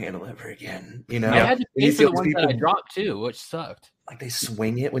it by the handle ever again. You know, I had to And you pay see for the those ones that I people, dropped too, which sucked. like they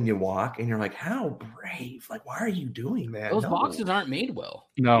swing it when you walk, and you're like, how brave? Like, why are you doing that? Those No. boxes aren't made well.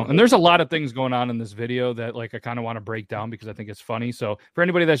 No, and there's a lot of things going on in this video that like I kind of want to break down because I think it's funny. So for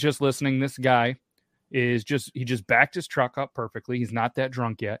anybody that's just listening, this guy he just backed his truck up perfectly. He's not that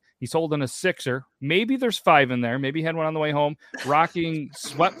drunk yet. He's holding a sixer. Maybe there's 5 in there. Maybe he had one on the way home. Rocking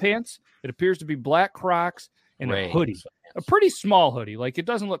sweatpants. It appears to be black Crocs and a hoodie. A pretty small hoodie. Like, it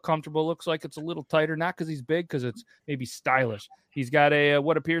doesn't look comfortable. Looks like it's a little tighter. Not because he's big, because it's maybe stylish. He's got a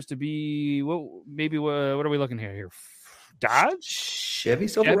what appears to be what are we looking here? Dodge? Chevy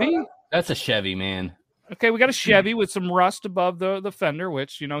Silverado? That's a Chevy, man. Okay, we got a Chevy with some rust above the fender,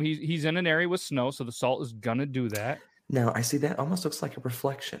 which, you know, he's in an area with snow, so the salt is gonna do that. No, I see that almost looks like a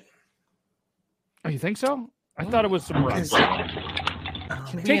reflection. Oh, you think so? I thought it was some rust.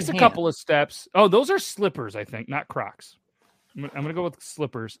 Maybe Takes a couple of steps. Oh, those are slippers, I think, not Crocs. I'm gonna go with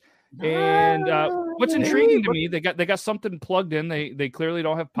slippers. And what's intriguing to me, they got something plugged in. They clearly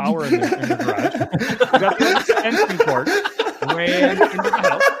don't have power in their garage. They got the extension cord ran into the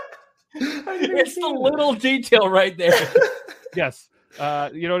house. It's the little detail right there. Yes.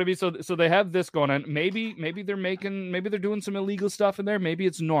 You know what I mean? So they have this going on. Maybe they're doing some illegal stuff in there. Maybe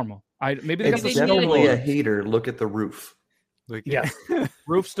it's normal. Maybe they got the It's definitely snowblower. a heater. Look at the roof. Yeah.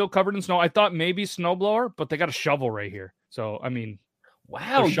 Roof still covered in snow. I thought maybe snowblower, but they got a shovel right here. So I mean,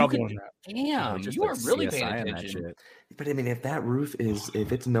 wow, you shoveling could, that. damn, Just you like are really CSI paying and that attention. shit. But I mean,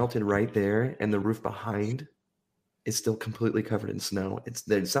 if it's melted right there and the roof behind is still completely covered in snow,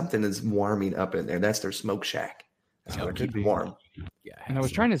 there's something that's warming up in there. That's their smoke shack. That's how it it could keeps be. warm. Yeah. And I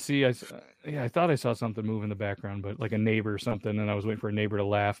was trying to see. I thought I saw something move in the background, but like a neighbor or something, and I was waiting for a neighbor to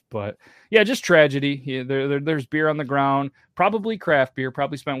laugh. But yeah, just tragedy. Yeah, there's beer on the ground, probably craft beer.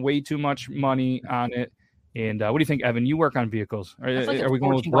 Probably spent way too much money on it. And what do you think, Evan? You work on vehicles. Are we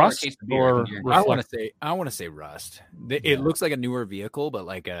going with $14 rust case of beer or in here. I want to say rust. It looks like a newer vehicle, but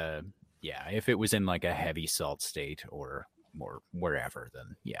like if it was in like a heavy salt state or wherever,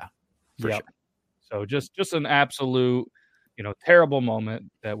 then yeah. For sure. So just an absolute, terrible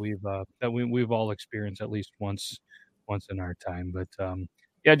moment that we've all experienced at least once in our time. But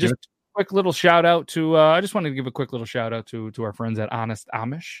just quick little shout out to I just wanted to give a quick little shout out to our friends at Honest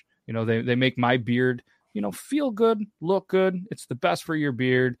Amish. They make my beard feel good, look good. It's the best for your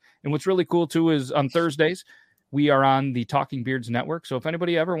beard. And what's really cool too is on Thursdays we are on the Talking Beards Network. So if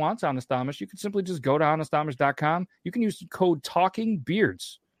anybody ever wants Honest Amish, you can simply just go to honestamish.com. You can use the code Talking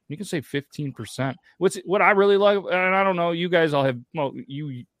Beards. You can save 15%. What I really like, and I don't know, you guys all have, well,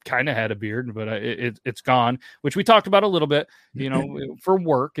 you kind of had a beard, but it's gone, which we talked about a little bit, for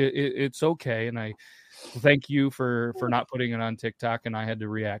work. It's okay. And I thank you for not putting it on TikTok, and I had to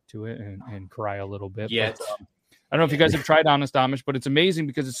react to it and cry a little bit. Yes. But, I don't know if you guys have tried Honest Amish, but it's amazing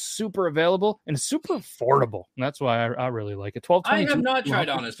because it's super available and it's super affordable. And that's why I really like it. I have not tried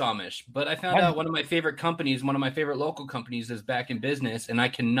Honest Amish, but I found out one of my favorite local companies is back in business, and I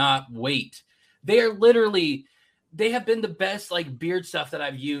cannot wait. They have been the best like beard stuff that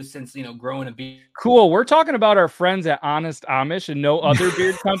I've used since growing a beard. Cool. We're talking about our friends at Honest Amish and no other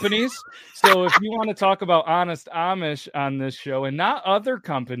beard companies. So if you want to talk about Honest Amish on this show and not other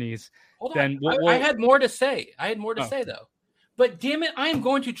companies, hold then on. I had more to say. Say though. But damn it, I am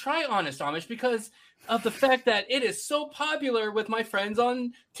going to try Honest Amish because of the fact that it is so popular with my friends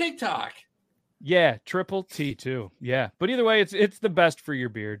on TikTok. Yeah, Triple T too. Yeah, but either way, it's the best for your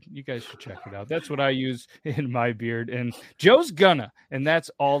beard. You guys should check it out. That's what I use in my beard, and Joe's gonna, and that's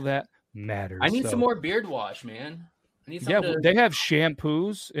all that matters. I need some more beard wash, man. They have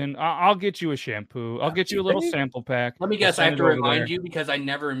shampoos, and I'll get you a shampoo. I'll get you a little sample pack. Let me guess, I have to remind you because I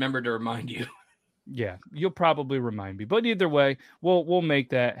never remember to remind you. Yeah, you'll probably remind me, but either way, we'll make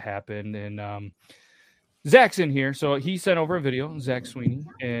that happen. And Zach's in here, so he sent over a video, Zach Sweeney,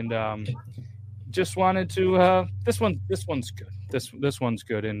 and just wanted to this one's good. This one's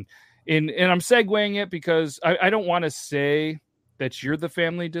good, and and I'm segueing it because I don't want to say that you're the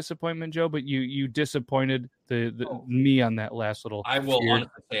family disappointment, Joe, but you disappointed me on that last little. I will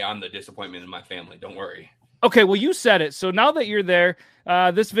honestly say I'm the disappointment in my family. Don't worry. Okay, well, you said it. So now that you're there,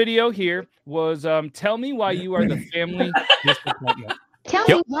 this video here was tell me why you are the family disappointment. Tell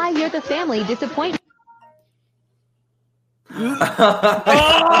me why you're the family disappointment.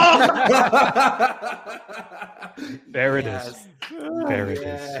 There it is. There it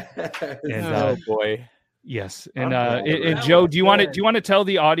is. And, Oh boy. yes, and Joe, do you want to tell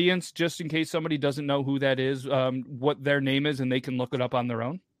the audience, just in case somebody doesn't know who that is, what their name is, and they can look it up on their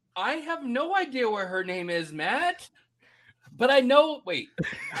own? I have no idea what her name is, Matt. But I know. Wait,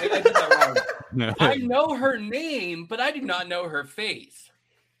 I did that wrong. I know her name, but I do not know her face.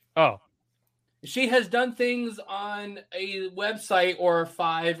 Oh, she has done things on a website or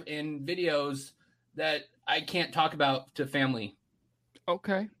 5 in videos that I can't talk about to family.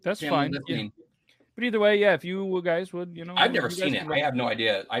 okay, that's Family fine. Yeah. listening. But either way, yeah, if you guys would, I've never you seen guys it. can- I have no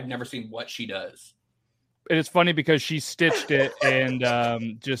idea. I've never seen what she does. And it's funny because she stitched it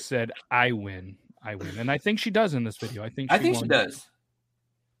and just said, "I win, and I think she does in this video. I think she she won. does.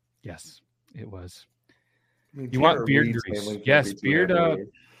 Yes, it was. I mean, You want Tara beard Reid's grease? family can Yes, be beard.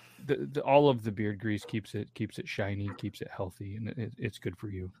 too All of the beard grease keeps it shiny, keeps it healthy, and it's good for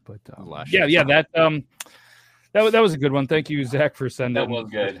you. But Luscious. yeah, that was a good one. Thank you, Zach, for sending. That was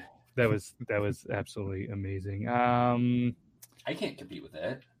good. That was absolutely amazing. I can't compete with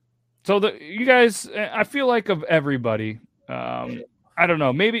that. So you guys, I feel like of everybody, I don't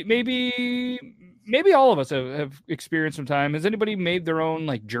know, maybe all of us have experienced some time. Has anybody made their own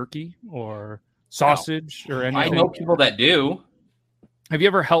like jerky or sausage or anything? I know people that do. Have you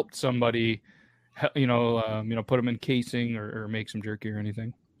ever helped somebody, put them in casing or make some jerky or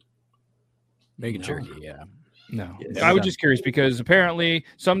anything? Make it No. jerky, yeah. No. Yes. I was just curious because apparently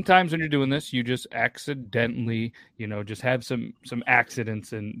sometimes when you're doing this, you just accidentally, just have some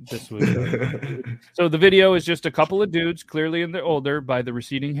accidents, and this was. So the video is just a couple of dudes, clearly in the older by the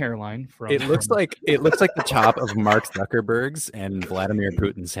receding hairline. From It looks like the top of Mark Zuckerberg's and Vladimir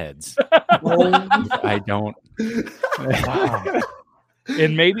Putin's heads. I don't. Wow.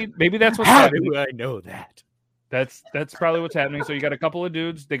 And maybe that's what's How happening. do I know that? That's probably what's happening. So you got a couple of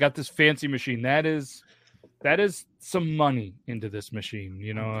dudes. They got this fancy machine. That is some money into this machine.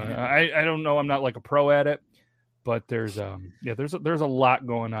 I don't know. I'm not like a pro at it, but there's a lot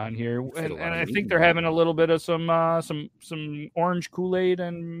going on here, and I think they're having a little bit of some orange Kool-Aid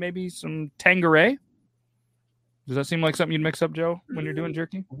and maybe some Tanqueray. Does that seem like something you'd mix up, Joe, when you're doing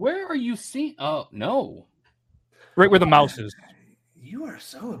jerky? Where are you seeing? Oh no! Right where the mouse is. You are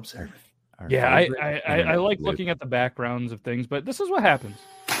so observant. Our Yeah, I favorite like loop. looking at the backgrounds of things, but this is what happens.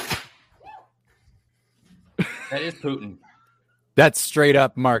 That is Putin. That's straight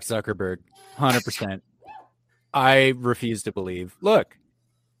up Mark Zuckerberg, 100%. I refuse to believe. Look,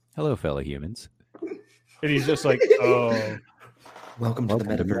 hello, fellow humans. And he's just like, oh. Welcome to the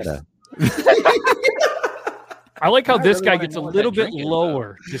Welcome to metaverse. Meta. I like how I this really guy wanna gets a know what little that bit drink is, though.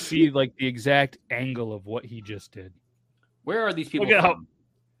 lower to see like the exact angle of what he just did. Where are these people Look at how- from?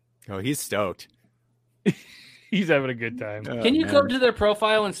 Oh, he's stoked. He's having a good time. Oh, Can you man. go to their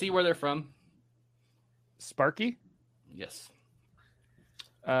profile and see where they're from? Sparky? Yes.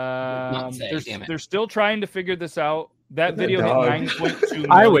 They're, damn it. they're still trying to figure this out. That Look at video that hit dog. 9.2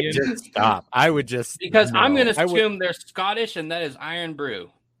 million. I would just stop. I would just Because I'm no. going to I would- assume they're Scottish, and that is Iron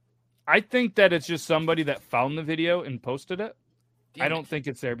Brew. I think that it's just somebody that found the video and posted it. Damn I don't it. think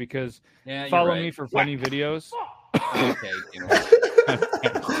it's there because Yeah, you're follow right. me for funny videos. Okay. You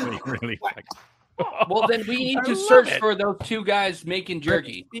know. really Well, then we need I to love search it. for those two guys making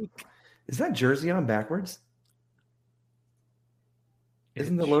jerky. Is that jersey on backwards?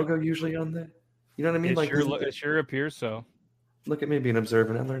 Isn't the logo usually on there? You know what I mean? It sure appears so. Look at me being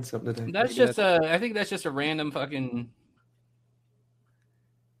observant. I learned something today. That's Maybe just I think that's just a random fucking.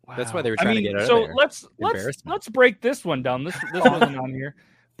 That's why they were I trying mean, to get out of so there. let's Embarrassment. break this one down. This wasn't on here,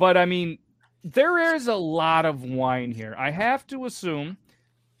 but I mean, there is a lot of wine here. I have to assume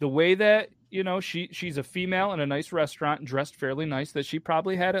the way that she's a female in a nice restaurant, dressed fairly nice, that she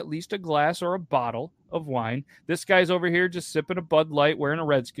probably had at least a glass or a bottle of wine. This guy's over here just sipping a Bud Light, wearing a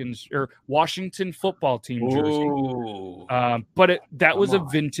Redskins or Washington football team jersey. Ooh. But that was a Come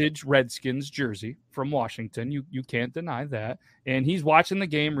on. vintage Redskins jersey from Washington. You can't deny that. And he's watching the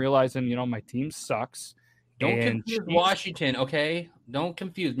game, realizing, my team sucks. Don't And confuse she's- Washington, okay? Don't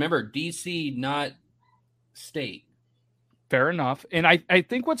confuse. Remember, DC, not state. Fair enough. And I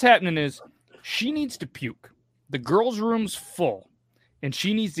think what's happening is she needs to puke. The girl's room's full, and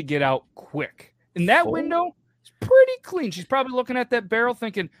she needs to get out quick. And that Full? window is pretty clean. She's probably looking at that barrel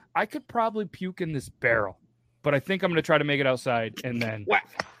thinking, I could probably puke in this barrel, but I think I'm going to try to make it outside. And then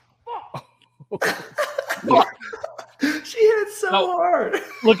whack. She hit so hard.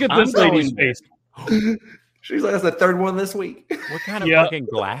 Look at this lady's face. She's like, that's the third one this week. What kind of fucking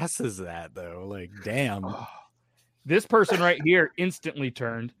glass is that, though? Like, damn. This person right here instantly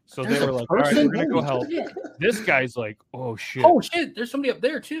turned. So they were like, all right, we're going to go help. This guy's like, oh, shit. Oh, shit. There's somebody up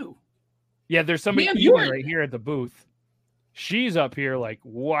there, too. Yeah, there's somebody right here at the booth. She's up here like,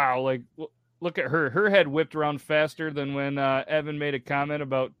 wow. Like, look at her. Her head whipped around faster than when Evan made a comment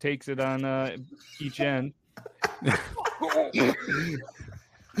about takes it on each end.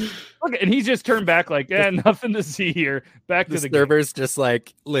 Look, and he's just turned back like, nothing to see here. Back to the server's just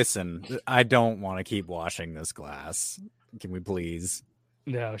like, listen, I don't want to keep washing this glass. Can we please?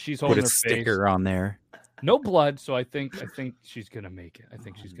 No, she's holding put a her sticker face. On there. No blood, so I think she's gonna make it. I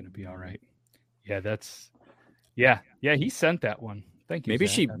think she's gonna be all right. Yeah, he sent that one. Thank you.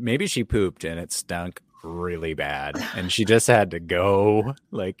 Maybe she pooped and it stunk really bad, and she just had to go.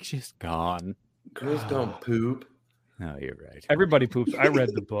 Like, she's gone. Girls don't poop. No, you're right. Everybody poops. I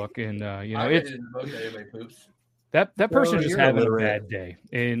read the book, and it's everybody poops. That person just having a bad day,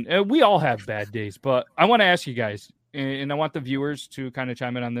 and we all have bad days. But I want to ask you guys, and I want the viewers to kind of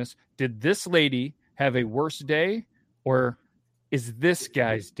chime in on this. Did this lady have a worse day, or is this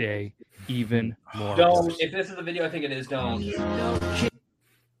guy's day even more? Don't. If this is a video, I think it is. Don't.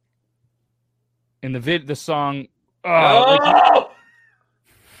 In the song. Yeah.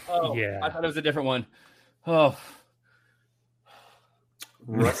 I thought it was a different one. Oh.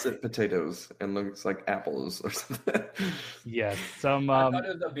 Russet potatoes and looks like apples or something. Yeah, some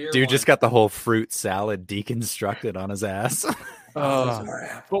dude just got the whole fruit salad deconstructed on his ass.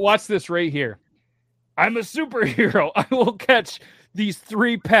 But watch this right here. I'm a superhero. I will catch these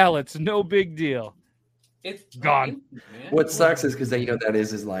 3 pallets. No big deal. It's gone. What sucks is because that is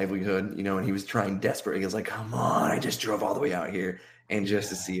his livelihood, and he was trying desperately. He was like, "Come on, I just drove all the way out here." And just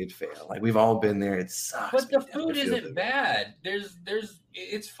to see it fail, like we've all been there. It sucks. But the food isn't bad.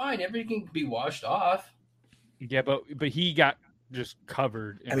 It's fine. Everything can be washed off. Yeah, but he got just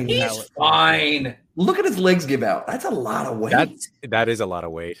covered. He's fine. Look at his legs give out. That's a lot of weight. That is a lot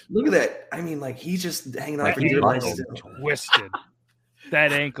of weight. Look at that. I mean, like he's just hanging on for dear life. Twisted.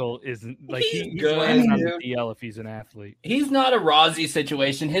 That ankle isn't like he's good on the DL if he's an athlete. He's not a Rozzy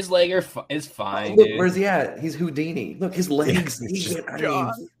situation. His leg is fine. Look, where's he at? He's Houdini. Look, his legs. He's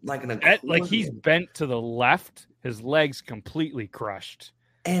bent to the left. His legs completely crushed.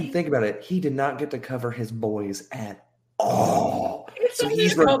 And think about it. He did not get to cover his boys at all. So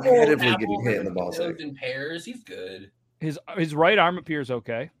he's repetitively getting hit in the ball sack. In pairs, he's good. His right arm appears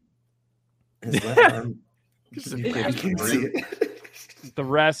okay. His left arm. You can't see it. The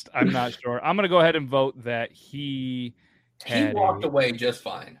rest, I'm not sure. I'm going to go ahead and vote that he walked away just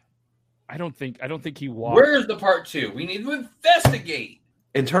fine. I don't think he walked. Where's the part 2? We need to investigate.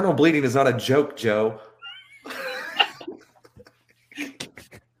 Internal bleeding is not a joke, Joe.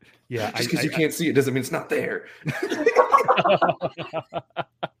 Yeah, just because you can't see it doesn't mean it's not there.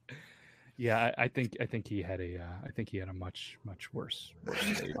 Yeah, I think he had a much worse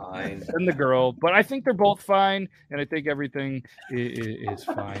fine than the girl, but I think they're both fine, and I think everything is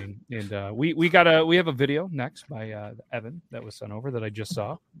fine. And we have a video next by Evan that was sent over that I just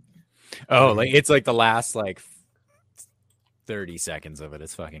saw. Oh, like it's like the last 30 seconds of it.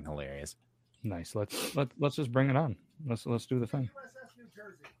 It's fucking hilarious. Nice. Let's just bring it on. Let's do the thing.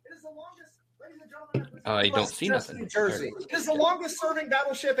 You don't see nothing. New Jersey. It is the longest-serving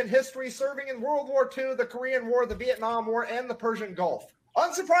battleship in history, serving in World War II, the Korean War, the Vietnam War, and the Persian Gulf.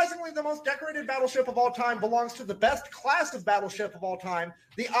 Unsurprisingly, the most decorated battleship of all time belongs to the best class of battleship of all time,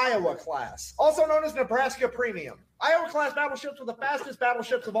 the Iowa class, also known as Nebraska Premium. Iowa-class battleships were the fastest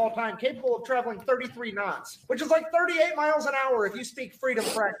battleships of all time, capable of traveling 33 knots, which is like 38 miles an hour if you speak freedom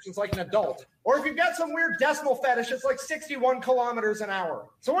fractions like an adult. Or if you've got some weird decimal fetish, it's like 61 kilometers an hour.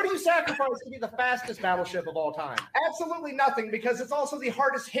 So what do you sacrifice to be the fastest battleship of all time? Absolutely nothing, because it's also the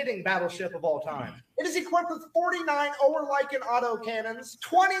hardest-hitting battleship of all time. It is equipped with 49 Oerlikon autocannons,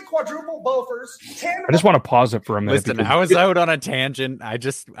 20 quadruple Bofors, 10... I just want to pause it for a minute. Listen, I was out on a tangent.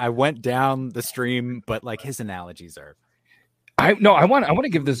 I went down the stream, but his analogies are... I want to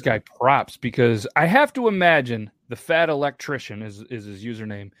give this guy props, because I have to imagine the fat electrician is his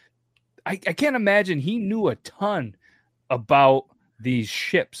username. I can't imagine he knew a ton about these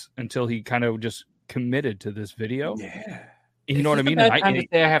ships until he kind of just committed to this video. Yeah. You know what I mean? I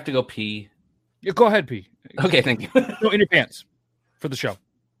have to go pee. Yeah, go ahead, pee. Okay, thank you. No, in your pants for the show.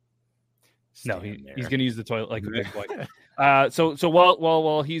 No, he's going to use the toilet like a big boy. So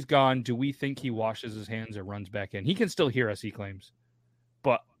while he's gone, do we think he washes his hands or runs back in? He can still hear us, he claims,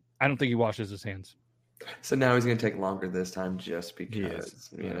 but I don't think he washes his hands. So now he's going to take longer this time just because.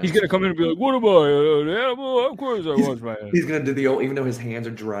 He's going to come in and be like, what am I, an animal? Of course I wash my hands. He's going to do the old, even though his hands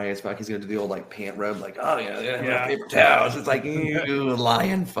are dry as fuck, he's going to do the old like pant rub, like, oh yeah, paper towels. It's like, ew,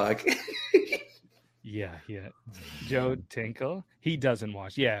 lion fuck. Yeah. Joe Tinkle, he doesn't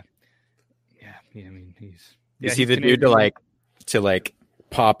wash. Yeah. I mean, he's. You see the dude to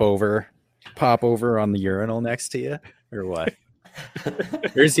pop over on the urinal next to you, or what?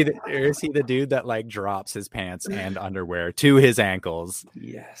 Or is he the dude that like drops his pants and underwear to his ankles?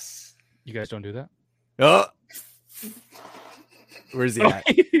 Yes. You guys don't do that? Oh, where's he at?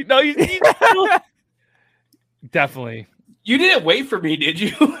 No, he's definitely. You didn't wait for me, did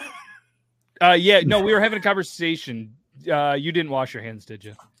you? Yeah, no, we were having a conversation. You didn't wash your hands, did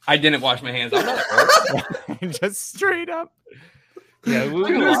you? I didn't wash my hands. I'm not at work. Just straight up. Yeah, we were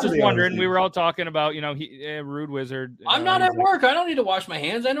just wondering. We were all talking about, Rude Wizard. I'm not at work. I don't need to wash my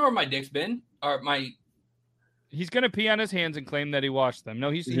hands. I know where my dick's been. Or my. He's gonna pee on his hands and claim that he washed them.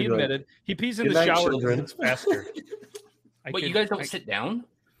 No, he admitted he pees in Good the night, shower. children. It's faster. But you guys don't sit down?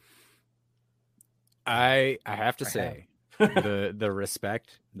 I have to say the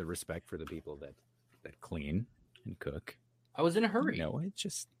respect for the people that clean and cook. I was in a hurry. No, it's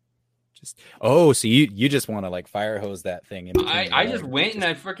just so you just want to like fire hose that thing in between. I just went and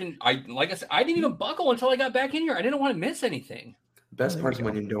I like I said, I didn't even buckle until I got back in here. I didn't want to miss anything. Best part is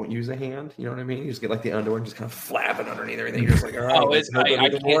when you don't use a hand. You know what I mean? You just get like the underwear and just kind of flap it underneath everything. You're just like, all right, I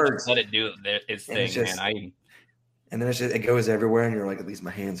can't just let it do its thing, man. And then it goes everywhere, and you're like, at least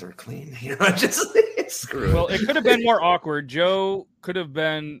my hands are clean. You know, screw it. Well, it could have been more awkward. Joe could have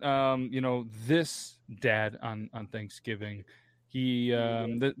been, this dad on Thanksgiving. He,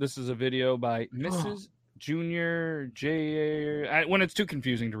 this is a video by Mrs. Junior J. When it's too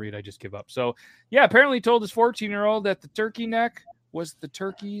confusing to read, I just give up. So, yeah, apparently he told his 14-year-old that the turkey neck was the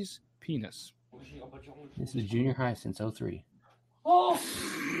turkey's penis. This is junior high since 03. Oh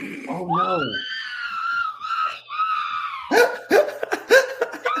no.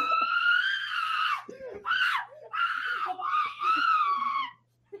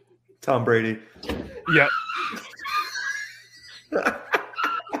 Tom Brady. Yep.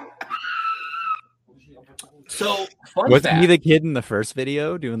 So wasn't he the kid in the first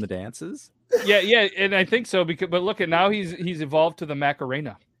video doing the dances? Yeah, and I think so. But look at now he's evolved to the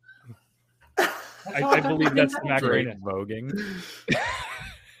Macarena. I believe that's the Macarena. Voguing.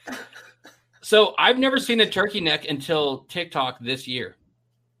 So I've never seen a turkey neck until TikTok this year.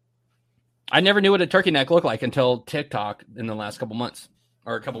 I never knew what a turkey neck looked like until TikTok in the last couple months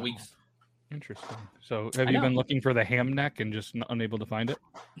or a couple weeks. Interesting. So have you been looking for the ham neck and just unable to find it?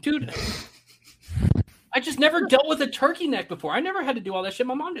 Dude, I just never dealt with a turkey neck before. I never had to do all that shit.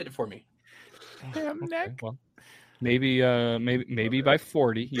 My mom did it for me. Ham neck? Well, maybe by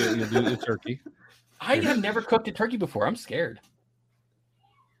 40 you'll do the turkey. I have never cooked a turkey before. I'm scared.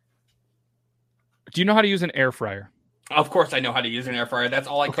 Do you know how to use an air fryer? Of course I know how to use an air fryer. That's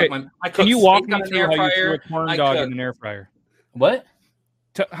all I Okay. cook. Can you walk me through how you threw a corn dog in an air fryer? What?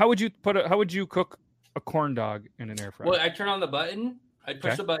 How would you cook a corn dog in an air fryer? Well, I turn on the button. I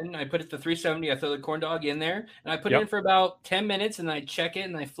push the button. I put it to 370. I throw the corn dog in there, and I put it in for about 10 minutes, and I check it,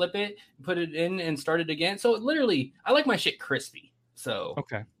 and I flip it, put it in, and start it again. So literally, I like my shit crispy. So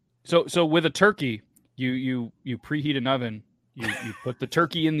okay. So with a turkey, you preheat an oven. You put the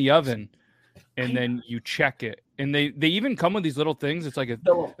turkey in the oven, and then you check it. And they even come with these little things. It's like a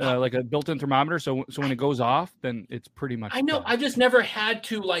built-in thermometer. So when it goes off, then it's pretty much. I know. done. I've just never had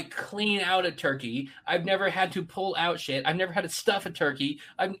to like clean out a turkey. I've never had to pull out shit. I've never had to stuff a turkey.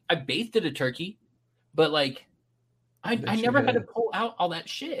 I basted a turkey, but like I never had to pull out all that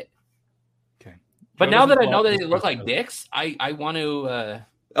shit. Okay. But now that I know that they look like dicks, I want to.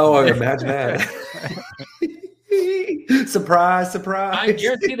 Imagine that. Surprise! I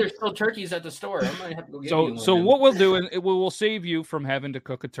guarantee there's still turkeys at the store. I might have to go get you one. So what we'll do, and we'll save you from having to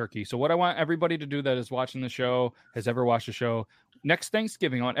cook a turkey. So what I want everybody to do that is watching the show, has ever watched the show, next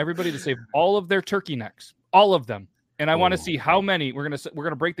Thanksgiving, I want everybody to save all of their turkey necks, all of them, and I want to see how many we're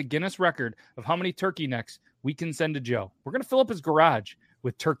gonna break the Guinness record of how many turkey necks we can send to Joe. We're gonna fill up his garage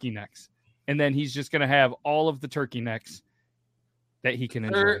with turkey necks, and then he's just gonna have all of the turkey necks that he can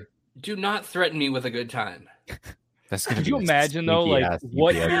enjoy. Do not threaten me with a good time. Could you imagine though, like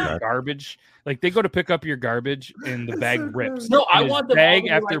what your garbage? Like they go to pick up your garbage and the bag rips. No, I want the bag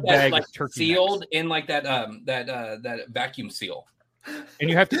after bag like of turkey sealed necks. in like that vacuum seal. And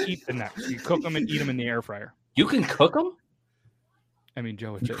you have to eat the necks. You cook them and eat them in the air fryer. You can cook them? I mean,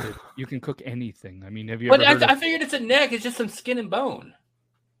 Joe, you can cook anything. I mean, have you But ever heard I figured it's a neck. It's just some skin and bone.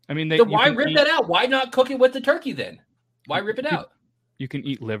 I mean, So why rip that out? Why not cook it with the turkey then? Why rip it out? You can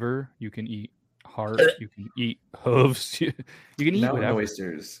eat liver. You can eat heart. You can eat hooves. You can eat whatever.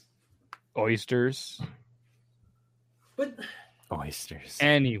 Oysters. But oysters.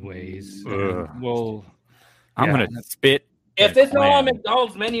 Anyways, well, I'm gonna spit. If it's not on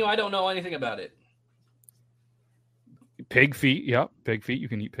McDonald's menu, I don't know anything about it. Pig feet. Yep, pig feet. You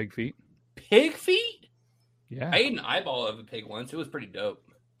can eat pig feet. Pig feet? Yeah. I ate an eyeball of a pig once. It was pretty dope.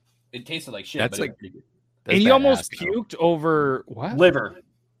 It tasted like shit. That's but like, it was pretty good. And you almost puked over what? Liver.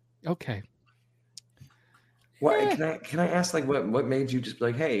 Okay. What can I ask? Like, what made you just be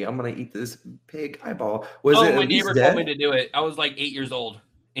like, hey, I'm gonna eat this pig eyeball? Was it my neighbor told me to do it. I was like 8 years old,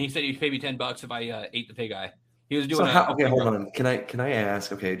 and he said he'd pay me $10 if I ate the pig eye. He was doing. Okay, hold on. Can I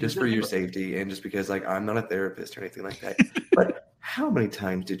ask? Okay, just for your safety and just because like I'm not a therapist or anything like that, but how many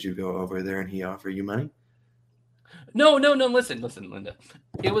times did you go over there and he offer you money? No. Listen, Linda.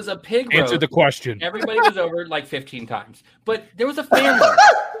 It was a pig roast. Answer the question. Everybody was over like 15 times, but there was a family.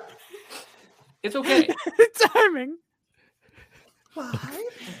 It's okay. Timing.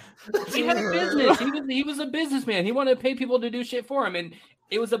 He had a business. He was a businessman. He wanted to pay people to do shit for him, and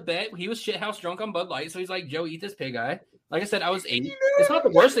it was a bet. He was shithouse drunk on Bud Light, so he's like, "Joe, eat this pig eye." Like I said, I was 8. It's not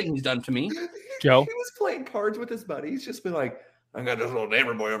the worst thing he's done to me. Joe, he was playing cards with his buddies, just be like, "I got this little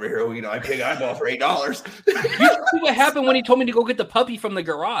neighbor boy over here. I pig eyeball for $8." You see what happened when he told me to go get the puppy from the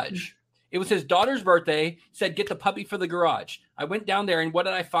garage? It was his daughter's birthday. Said, "Get the puppy for the garage." I went down there, and what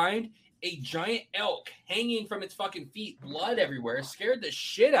did I find? A giant elk hanging from its fucking feet, blood everywhere. Scared the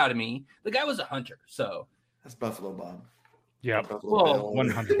shit out of me. The guy was a hunter, so that's Buffalo Bob. Yeah, Buffalo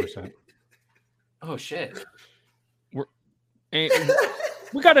 100%. Oh shit!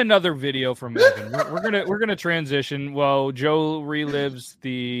 We got another video from Evan. We're gonna transition while Joe relives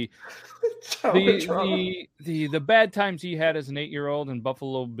the bad times he had as an 8-year-old in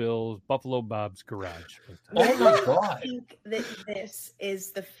Buffalo Bob's garage. Oh my god! I think that this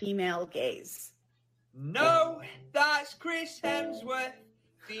is the female gaze. No, that's Chris Hemsworth.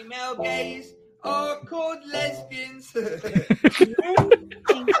 Female gays are called lesbians.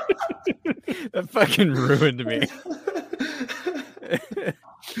 That fucking ruined me.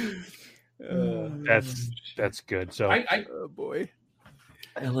 That's good. So, oh boy,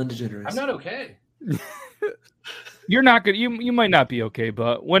 Ellen DeGeneres. I'm not okay. You're not good. You might not be okay,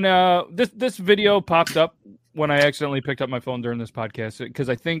 but when this video popped up when I accidentally picked up my phone during this podcast, because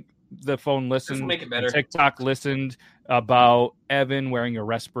I think the phone listened, make it better. TikTok listened about Evan wearing a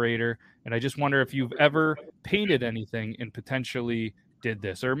respirator, and I just wonder if you've ever painted anything and potentially did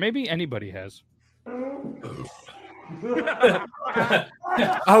this, or maybe anybody has.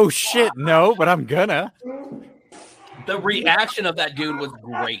 Oh shit, no, but I'm gonna. The reaction of that dude was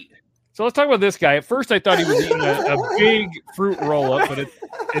great. So let's talk about this guy. At first, I thought he was eating a big fruit roll-up, but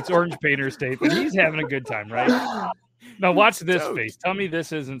it's orange painter's tape, and he's having a good time, right? Now watch this face. Tell me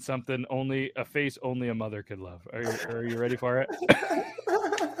this isn't something only a mother could love. Are you ready for it?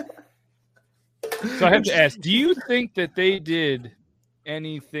 So I have to ask, do you think that they did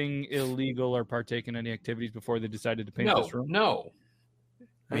anything illegal or partake in any activities before they decided to paint this room? No.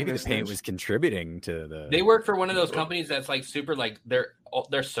 Maybe the paint was contributing to the. They work for one of those companies that's like super, like they're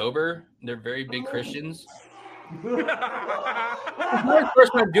sober. They're very big Christians. It's not his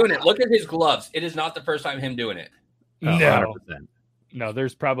first time doing it. Look at his gloves. It is not the first time him doing it. No, 100%. No.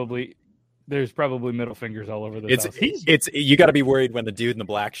 There's probably middle fingers all over the house. It's you got to be worried when the dude in the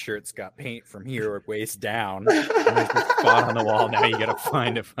black shirt's got paint from here or waist down. And there's a spot on the wall. Now you got to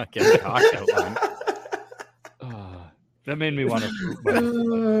find a fucking cock outline. That made me want to.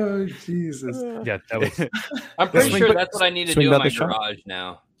 Oh Jesus! Yeah, that was. I'm pretty sure that's what I need to do in my garage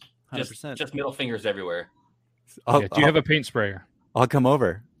now. 100%. Just middle fingers everywhere. Do you have a paint sprayer? I'll come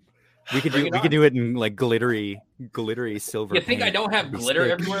over. We could do it in like glittery silver. You think paint. I don't have glitter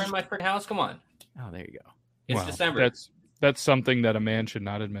everywhere in my freaking house? Come on. Oh, there you go. It's December. That's something that a man should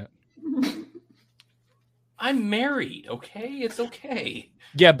not admit. I'm married. Okay, it's okay.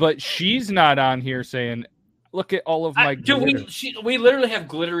 Yeah, but she's not on here saying, "Look at all of my glitter." We literally have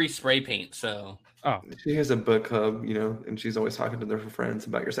glittery spray paint. So she has a book club, and she's always talking to their friends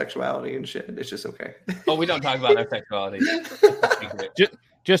about your sexuality and shit. It's just okay. Oh, we don't talk about our sexuality.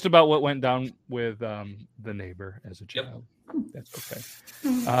 Just about what went down with the neighbor as a child. Yep. That's okay.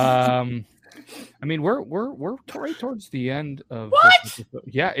 I mean, we're right towards the end of what?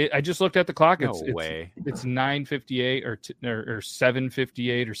 Yeah, I just looked at the clock. No way. It's 9:58 or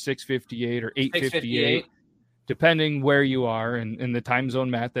 7:58 or 6:58 or 8:58, depending where you are and in the time zone,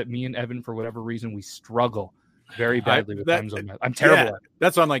 Matt. That me and Evan, for whatever reason, we struggle very badly with time zone math. I'm terrible at it.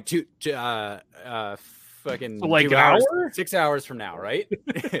 That's why I'm like fucking So like 2 an hours, hour? 6 hours from now, right?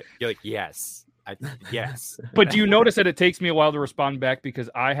 You're like, yes. Yes. But do you notice that it takes me a while to respond back because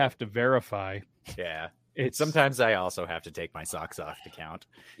I have to verify? Yeah. It's Sometimes I also have to take my socks off to count.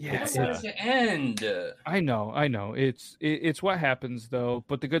 yeah. It's the end. I know. It's what happens though.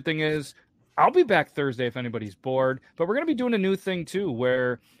 But the good thing is, I'll be back Thursday if anybody's bored. But we're gonna be doing a new thing too,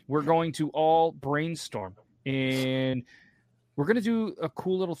 where we're going to all brainstorm, and we're gonna do a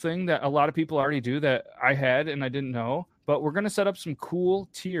cool little thing that a lot of people already do that I had and I didn't know. But we're gonna set up some cool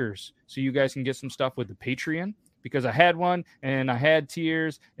tiers so you guys can get some stuff with the Patreon. Because I had one and I had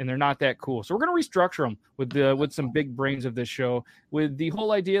tiers and they're not that cool. So we're going to restructure them with some big brains of this show, with the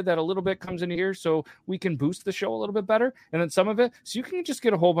whole idea that a little bit comes into here so we can boost the show a little bit better. And then some of it, so you can just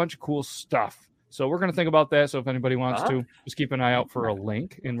get a whole bunch of cool stuff. So we're going to think about that. So if anybody wants to, just keep an eye out for a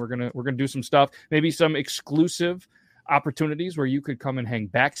link, and we're going to do some stuff, maybe some exclusive opportunities where you could come and hang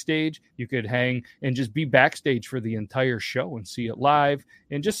backstage. You could hang and just be backstage for the entire show and see it live,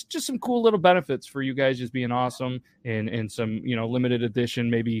 and just some cool little benefits for you guys just being awesome, and some, you know, limited edition,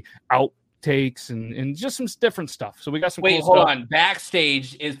 maybe outtakes and just some different stuff. So we got some Wait, cool hold stuff. on.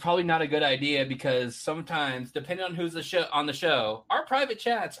 Backstage is probably not a good idea because sometimes, depending on who's on the show, our private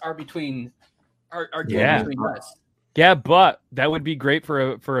chats are between between us. Yeah, but that would be great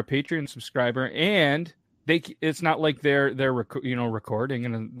for a Patreon subscriber, and it's not like they're recording,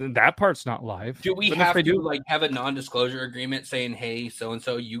 and that part's not live. Do we But have if they to have a non-disclosure agreement saying, hey, so and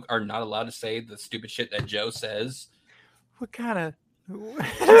so, you are not allowed to say the stupid shit that Joe says? What kind of No,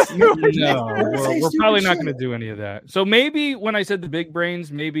 we're probably not going to do any of that. So maybe when I said the big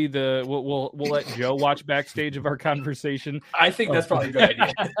brains, maybe we'll let Joe watch backstage of our conversation. I think that's probably a good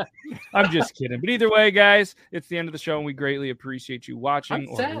idea. I'm just kidding. But either way, guys, it's the end of the show, and we greatly appreciate you watching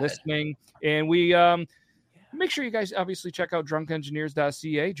or listening. And we make sure you guys obviously check out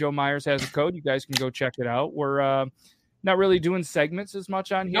drunkengineers.ca. Joe Myers has a code. You guys can go check it out. We're not really doing segments as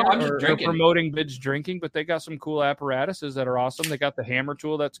much on here, I'm just or promoting binge drinking, but they got some cool apparatuses that are awesome. They got the hammer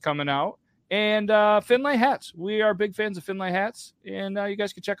tool that's coming out, and Finlay hats. We are big fans of Finlay hats, and you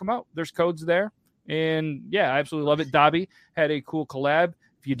guys can check them out. There's codes there, and yeah, I absolutely love it. Dobby had a cool collab.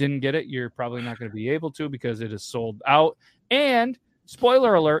 If you didn't get it, you're probably not going to be able to because it is sold out. And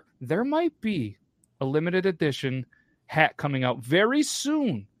spoiler alert, there might be a limited edition hat coming out very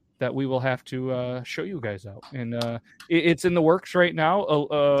soon that we will have to show you guys out, and it's in the works right now,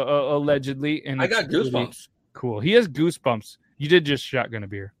 allegedly. And I got goosebumps. Really cool. He has goosebumps. You did just shotgun a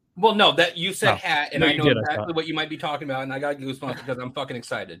beer. Well, no, that you said hat, and I know did, exactly what you might be talking about, and I got goosebumps because I'm fucking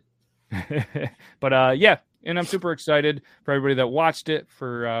excited. But yeah, and I'm super excited for everybody that watched it,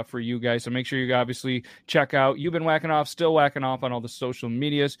 for you guys. So make sure you obviously check out You've Been Whacking Off, still whacking off on all the social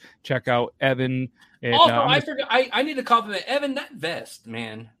medias. Check out Evan. And, also, I forgot. I need to compliment Evan. That vest,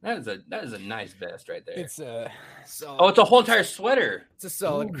 man, that is a nice vest right there. It's a solid, it's a whole entire sweater. It's a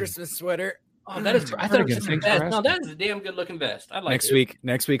solid Christmas sweater. Oh, that is. I thought it was just a vest. No, that is a damn good looking vest. I like it.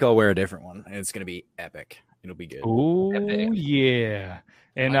 Next week I'll wear a different one, and it's gonna be epic. It'll be good. Oh yeah.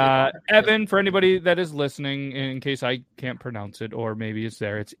 And Evan, for anybody that is listening, in case I can't pronounce it, or maybe it's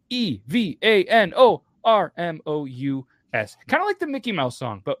there, it's EVANORMOUS. Kind of like the Mickey Mouse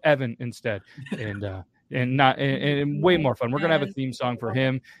song, but Evan instead. And way more fun. We're gonna have a theme song for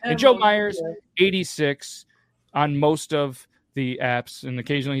him. And Joe Myers, 86 on most of the apps, and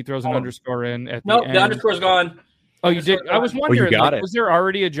occasionally he throws an underscore in at the end. The underscore's gone. Oh, you did? I was wondering, you got it. Was there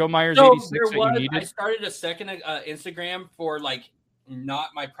already a Joe Myers 86 there that you needed? I started a second Instagram for not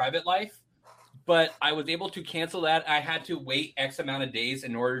my private life, but I was able to cancel that. I had to wait X amount of days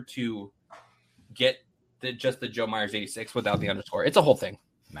in order to get just the Joe Myers 86 without the underscore. It's a whole thing.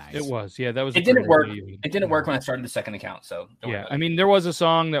 Nice. It was, yeah. That was. It didn't work. It didn't work when I started the second account. So yeah, I mean, there was a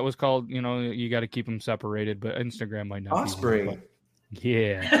song that was called, you got to keep them separated, but Instagram might not. Offspring.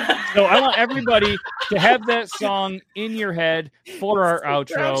 Yeah. So I want everybody to have that song in your head for our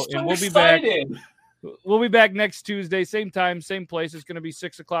outro, and we'll be back. We'll be back next Tuesday, same time, same place. It's going to be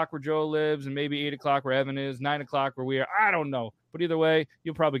 6 o'clock where Joe lives, and maybe 8 o'clock where Evan is, 9 o'clock where we are. I don't know. But either way,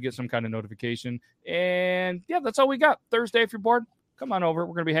 you'll probably get some kind of notification. And yeah, that's all we got. Thursday, if you're bored, come on over.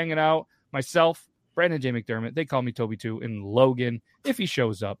 We're going to be hanging out. Myself, Brandon J. McDermott, they call me Toby too, and Logan, if he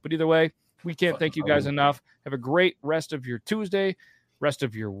shows up. But either way, we can't thank you guys enough. Have a great rest of your Tuesday, rest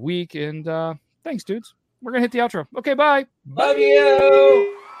of your week. And thanks, dudes. We're going to hit the outro. Okay, bye. Love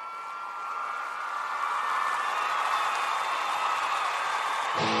you.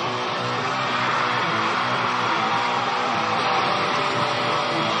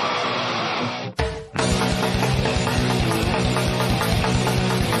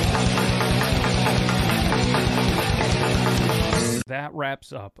 that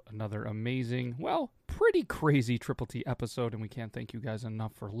wraps up another amazing, well, pretty crazy Triple T episode, and we can't thank you guys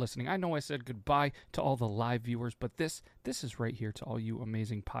enough for listening. I know I said goodbye to all the live viewers, but this is right here to all you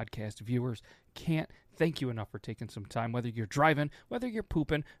amazing podcast viewers. Can't thank you enough for taking some time, whether you're driving, whether you're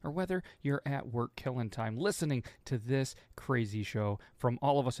pooping, or whether you're at work killing time, listening to this crazy show. From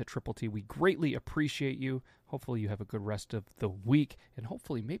all of us at Triple T, we greatly appreciate you. Hopefully you have a good rest of the week, and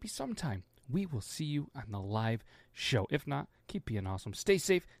hopefully maybe sometime we will see you on the live show. If not, keep being awesome. Stay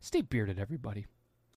safe. Stay bearded, everybody.